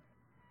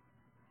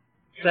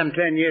 some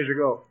 10 years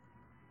ago,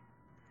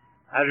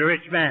 I was a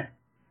rich man.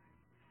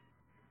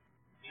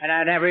 And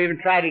I never even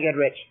tried to get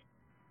rich.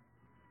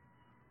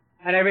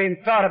 I never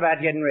even thought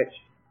about getting rich.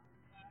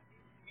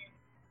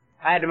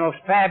 I had the most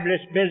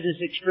fabulous business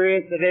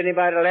experience that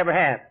anybody will ever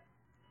have.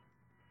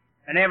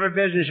 And every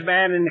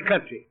businessman in the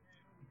country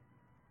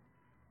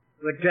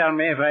would tell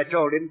me if I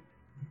told him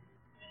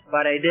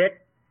what I did,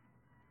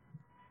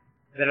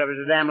 that I was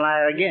a damn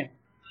liar again.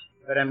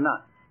 But I'm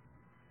not.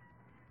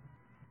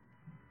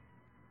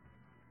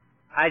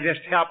 I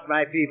just helped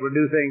my people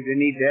do things they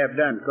need to have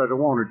done because I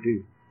wanted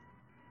to.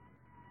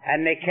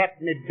 And they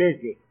kept me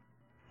busy.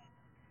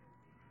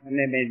 And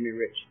they made me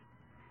rich.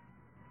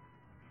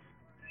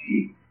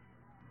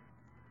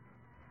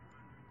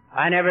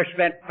 I never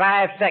spent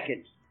 5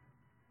 seconds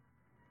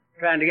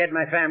trying to get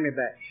my family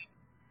back.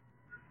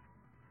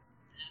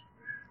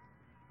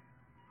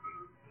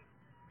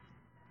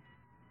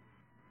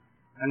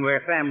 And we're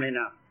a family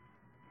now.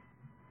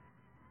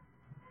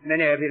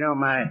 Many of you know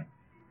my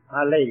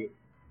lady.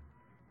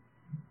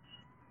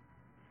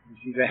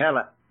 She's a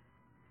hella.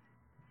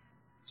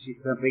 She's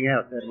something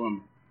else, that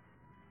woman.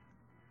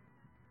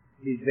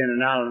 She's been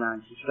in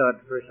Al-Anon. She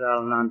started the first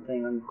Al-Anon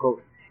thing on the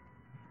coast.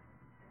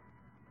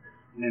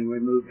 And then we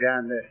moved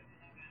down to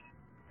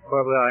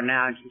where we are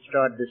now, and she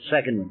started the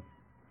second one.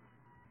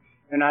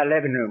 In our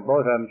living room.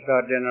 Both of them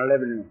started in our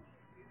living room.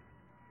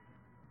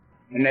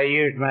 And they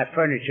used my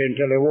furniture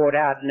until they wore it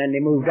out, and then they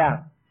moved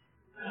out.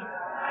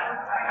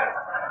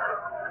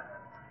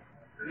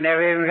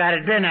 Never even got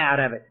a dinner out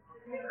of it.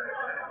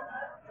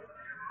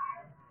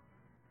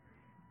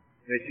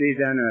 But she's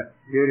done a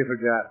beautiful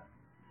job.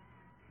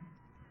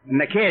 And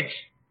the kids.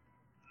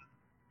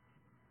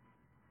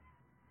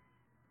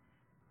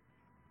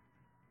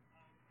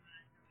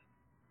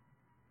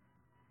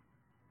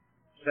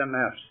 Something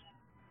else.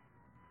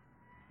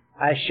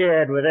 I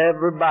shared with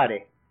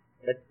everybody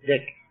but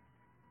Dick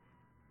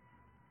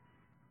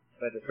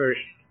for the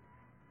first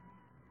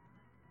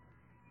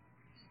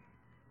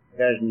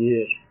dozen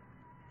years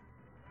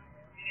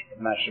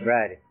of my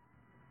sobriety.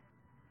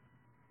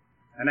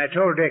 And I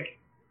told Dick,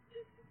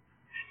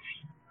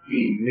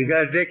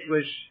 because Dick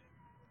was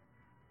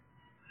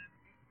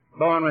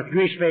born with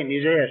grease paint in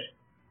his ears,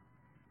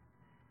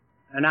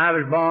 and I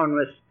was born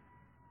with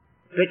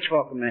a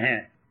pitchfork in my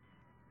hand,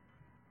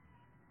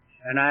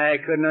 and I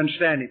couldn't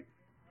understand him.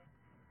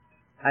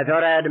 I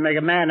thought I had to make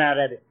a man out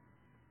of it.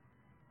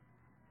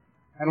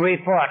 And we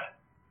fought.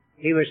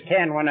 He was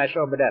 10 when I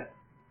sobered up.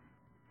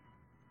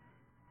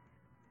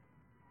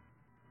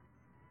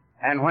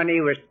 And when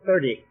he was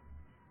 30,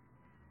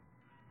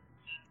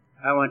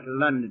 I went to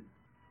London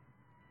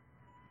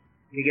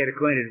to get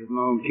acquainted with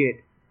my own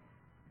kid.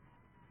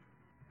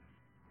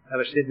 I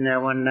was sitting there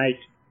one night,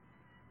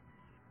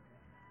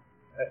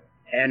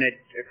 and it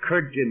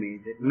occurred to me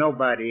that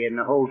nobody in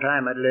the whole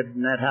time I'd lived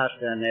in that house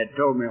down there had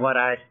told me what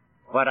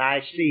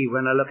I see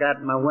when I look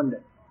out my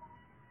window.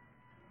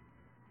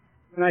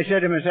 And I said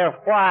to myself,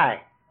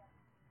 why?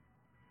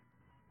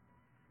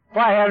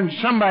 Why hasn't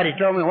somebody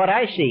told me what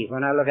I see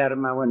when I look out of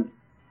my window?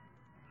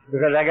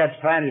 Because I got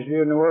the finest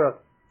view in the world.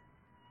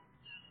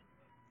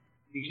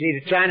 You see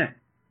the China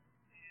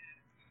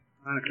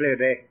on a clear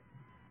day.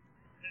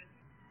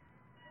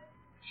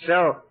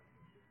 So,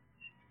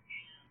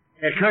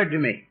 it occurred to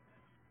me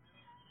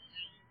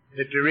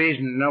that the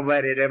reason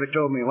nobody had ever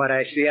told me what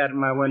I see out of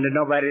my window,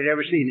 nobody had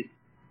ever seen it.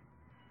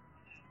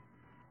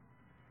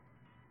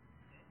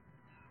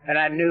 And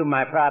I knew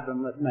my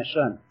problem with my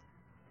son.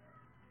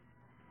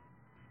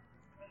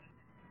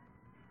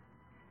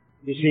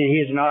 You see,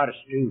 he's an artist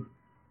too.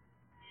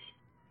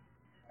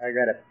 I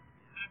got a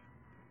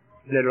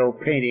little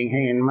old painting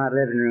hanging in my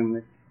living room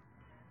that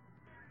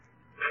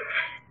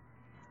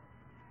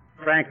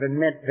Franklin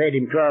Mint paid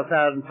him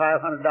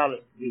 $12,500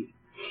 to do.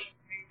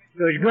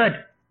 It was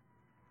good.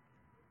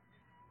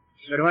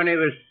 But when he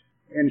was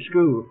in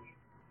school,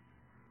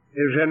 it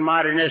was in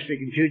modernistic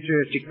and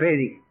futuristic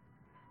painting.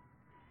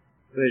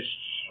 It was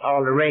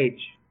all the rage.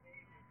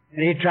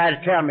 And he'd try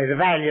to tell me the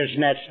values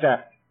in that stuff.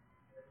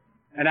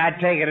 And I'd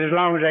take it as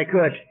long as I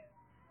could.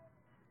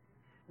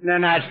 And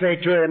then I'd say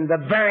to him,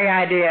 the very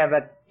idea of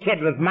a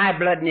kid with my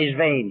blood in his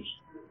veins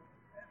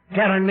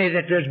telling me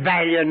that there's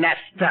value in that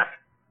stuff.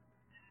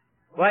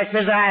 Why,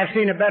 says I have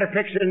seen a better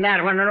picture than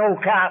that when an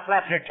old cow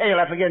flaps her tail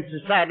up against the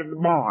side of the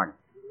barn.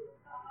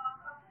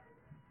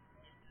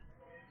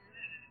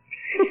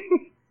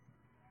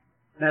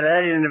 Now,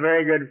 that isn't a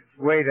very good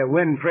way to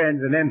win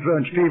friends and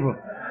influence people.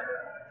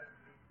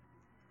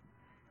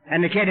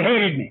 And the kid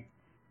hated me.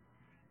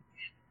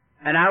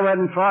 And I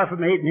wasn't far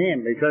from hating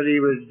him because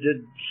he was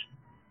just,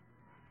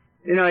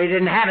 he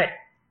didn't have it.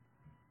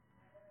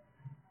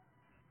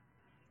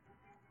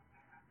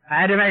 I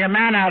had to make a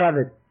man out of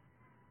it.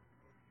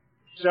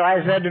 So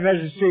I said to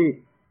Mrs. C,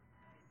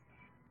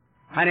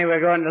 honey, we're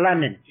going to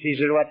London. She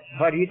said,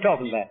 what are you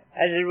talking about?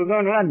 I said, we're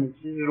going to London.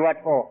 She said,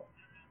 what for?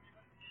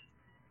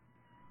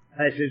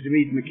 I said, to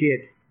meet my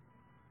kid.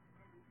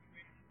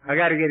 I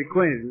got to get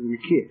acquainted with my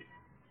kid.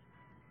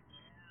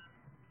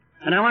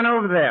 And I went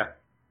over there.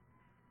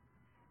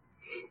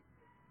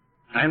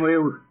 And we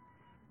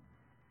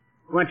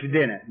went to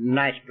dinner, a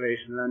nice place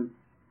in London.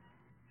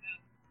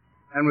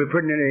 And we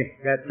pretty nearly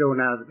got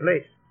thrown out of the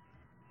place.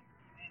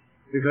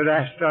 Because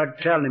I started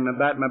telling him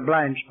about my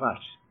blind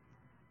spots.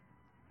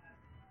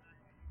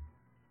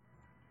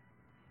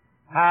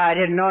 How I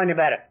didn't know any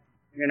better,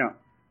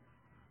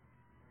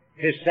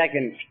 His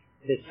second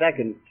his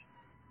second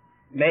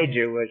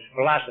major was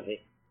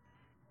philosophy.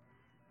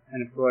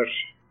 And of course,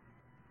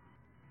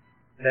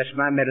 that's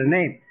my middle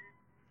name.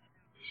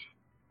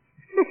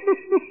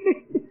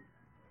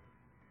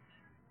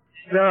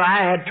 So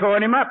I had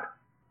torn him up.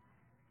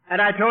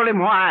 And I told him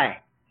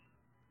why.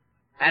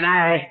 And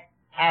I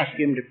asked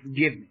him to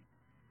forgive me.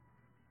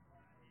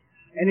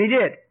 And he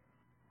did.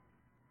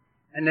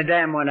 And the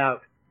dam went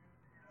out.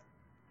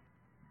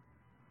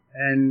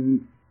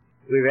 And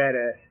we've had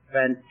a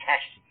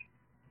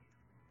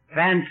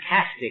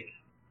fantastic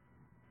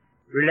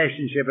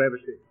relationship ever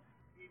since.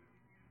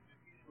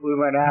 We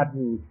went out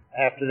and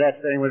after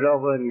that thing was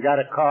over and got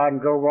a car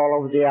and drove all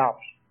over the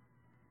Alps.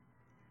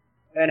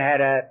 And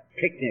had a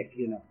picnic,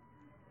 you know.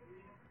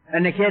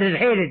 And the kid had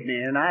hated me,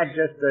 and I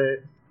just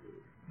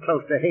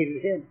close to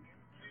hated him.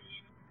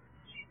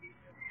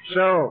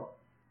 So,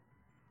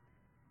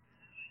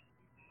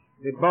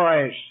 the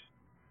boys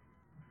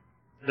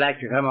like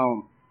to come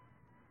home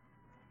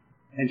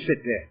and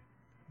sit there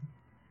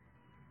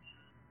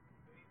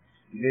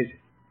and visit.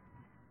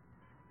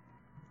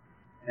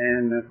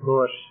 And of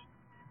course,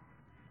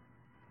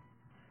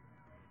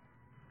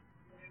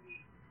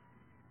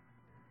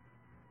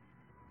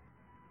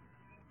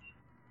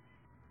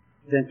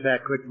 since I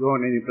quit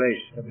going any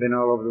place, I've been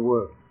all over the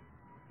world.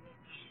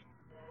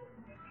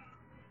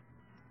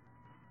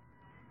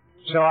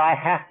 So I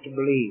have to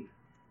believe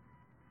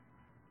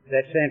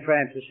that St.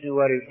 Francis knew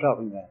what he was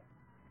talking about.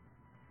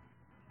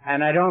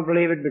 And I don't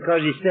believe it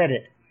because he said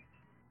it.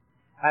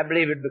 I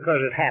believe it because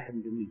it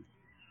happened to me.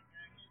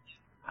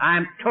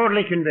 I'm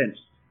totally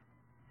convinced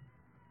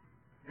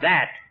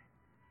that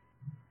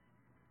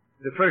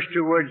the first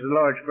two words of the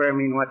Lord's Prayer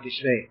mean what they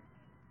say.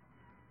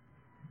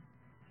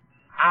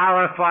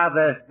 Our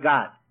Father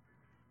God.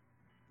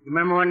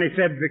 Remember when they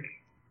said, the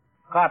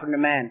carpenter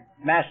man,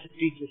 Master,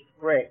 teach us to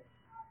pray.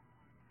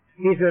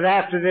 He said,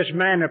 after this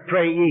manner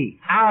pray ye,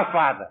 our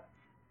Father.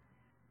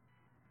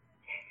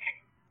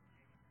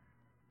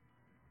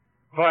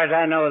 As far as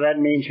I know, that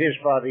means his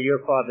Father, your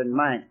Father, and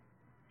mine.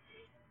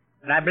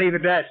 And I believe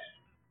it does.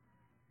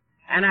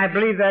 And I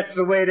believe that's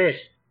the way it is.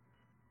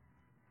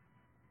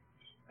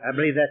 I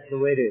believe that's the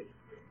way it is.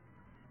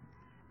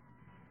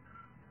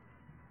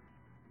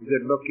 A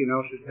good book, you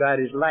know, says God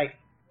is life.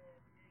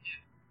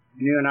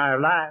 And you and I are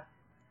alive.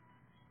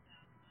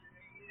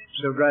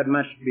 So God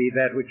must be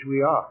that which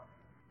we are.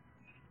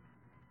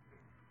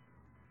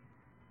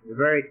 The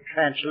very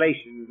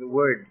translation of the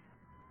word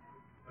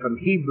from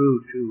Hebrew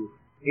to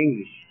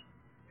English,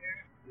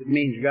 it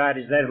means God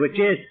is that which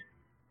is.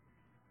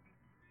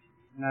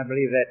 And I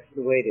believe that's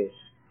the way it is.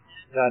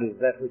 God is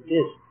that which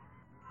is.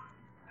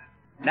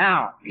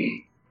 Now,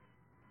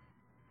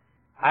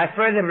 I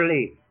further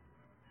believe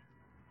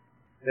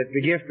that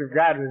the gift of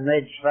God was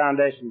made the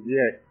foundations of the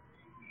earth.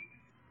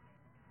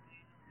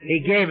 He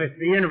gave us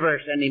the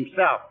universe and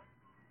himself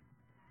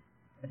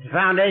at the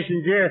foundations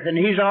of the earth, and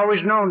he's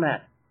always known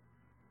that.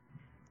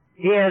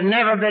 He has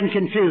never been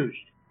confused.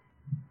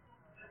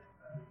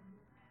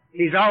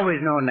 He's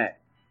always known that.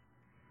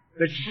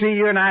 But you see,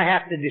 you and I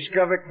have to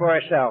discover it for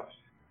ourselves.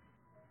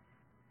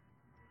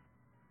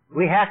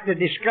 We have to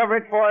discover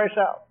it for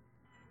ourselves.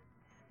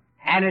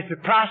 And it's a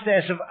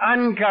process of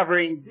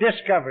uncovering,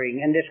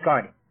 discovering, and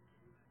discarding.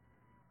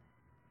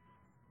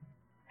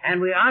 And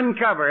we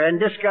uncover and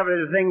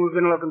discover the thing we've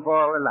been looking for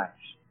all our lives.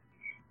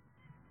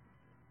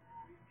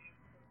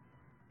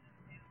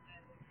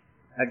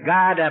 A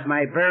God of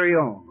my very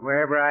own,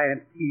 wherever I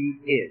am, he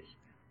is.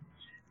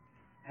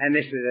 And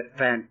this is a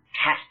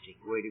fantastic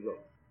way to go.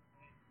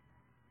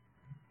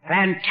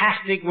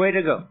 Fantastic way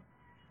to go.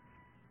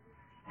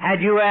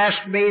 Had you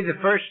asked me the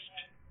first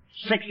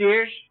 6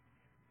 years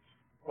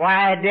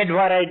why I did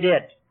what I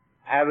did,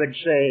 I would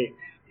say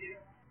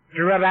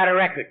to rub out a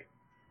record.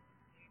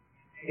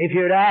 If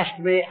you'd asked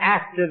me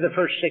after the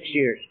first 6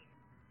 years,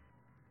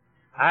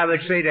 I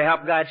would say to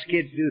help God's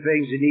kids do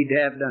things they need to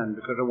have done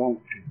because I won't.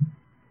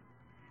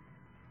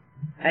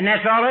 And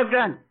that's all I've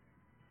done.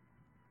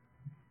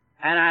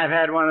 And I've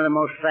had one of the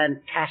most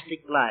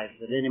fantastic lives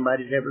that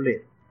anybody's ever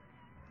lived.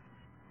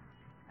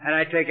 And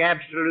I take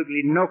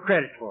absolutely no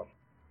credit for it.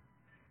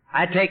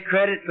 I take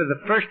credit for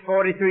the first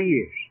 43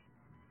 years,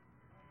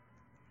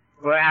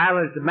 where I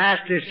was the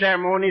master of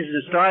ceremonies and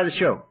the star of the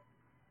show.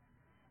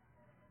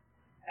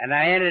 And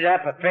I ended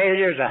up a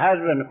failure as a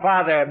husband, a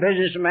father, a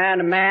businessman,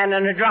 a man,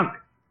 and a drunk.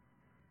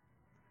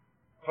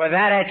 For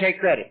that I take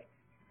credit.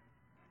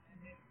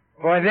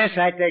 For this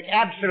I take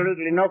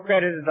absolutely no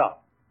credit at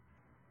all.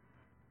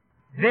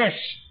 This,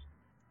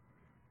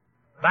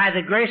 by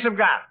the grace of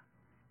God,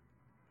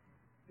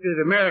 through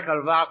the miracle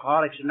of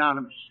Alcoholics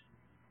Anonymous,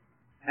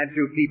 and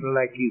through people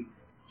like you.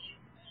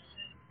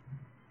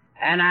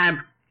 And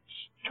I'm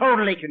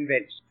totally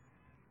convinced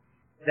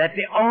that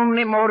the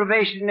only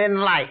motivation in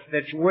life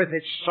that's worth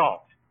its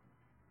salt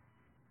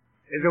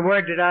is a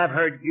word that I've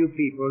heard you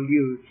people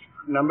use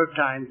a number of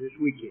times this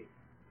weekend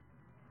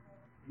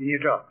in your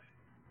talks.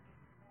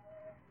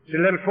 It's a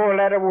little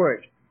 4-letter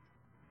word.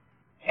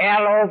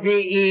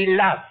 L-O-V-E,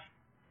 love.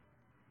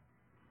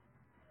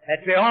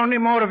 That's the only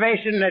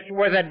motivation that's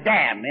worth a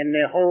damn in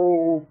the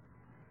whole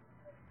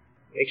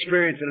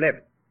experience of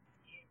living.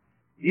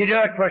 You do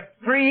it for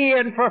free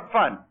and for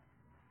fun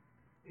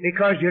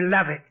because you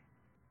love it.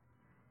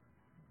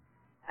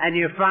 And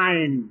you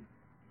find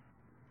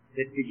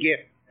that the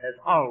gift has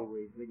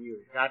always been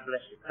yours. God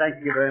bless you.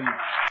 Thank you very much.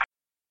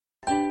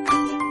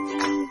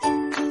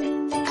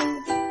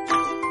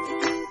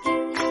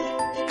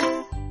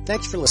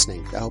 Thanks for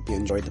listening. I hope you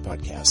enjoyed the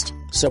podcast.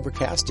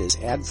 Sobercast is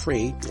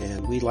ad-free,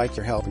 and we'd like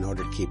your help in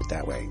order to keep it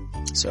that way.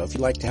 So if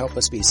you'd like to help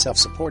us be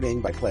self-supporting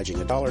by pledging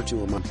 $1 or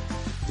 $2 a month,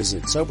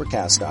 visit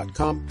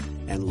Sobercast.com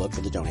and look for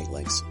the donate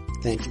links.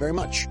 Thank you very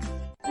much.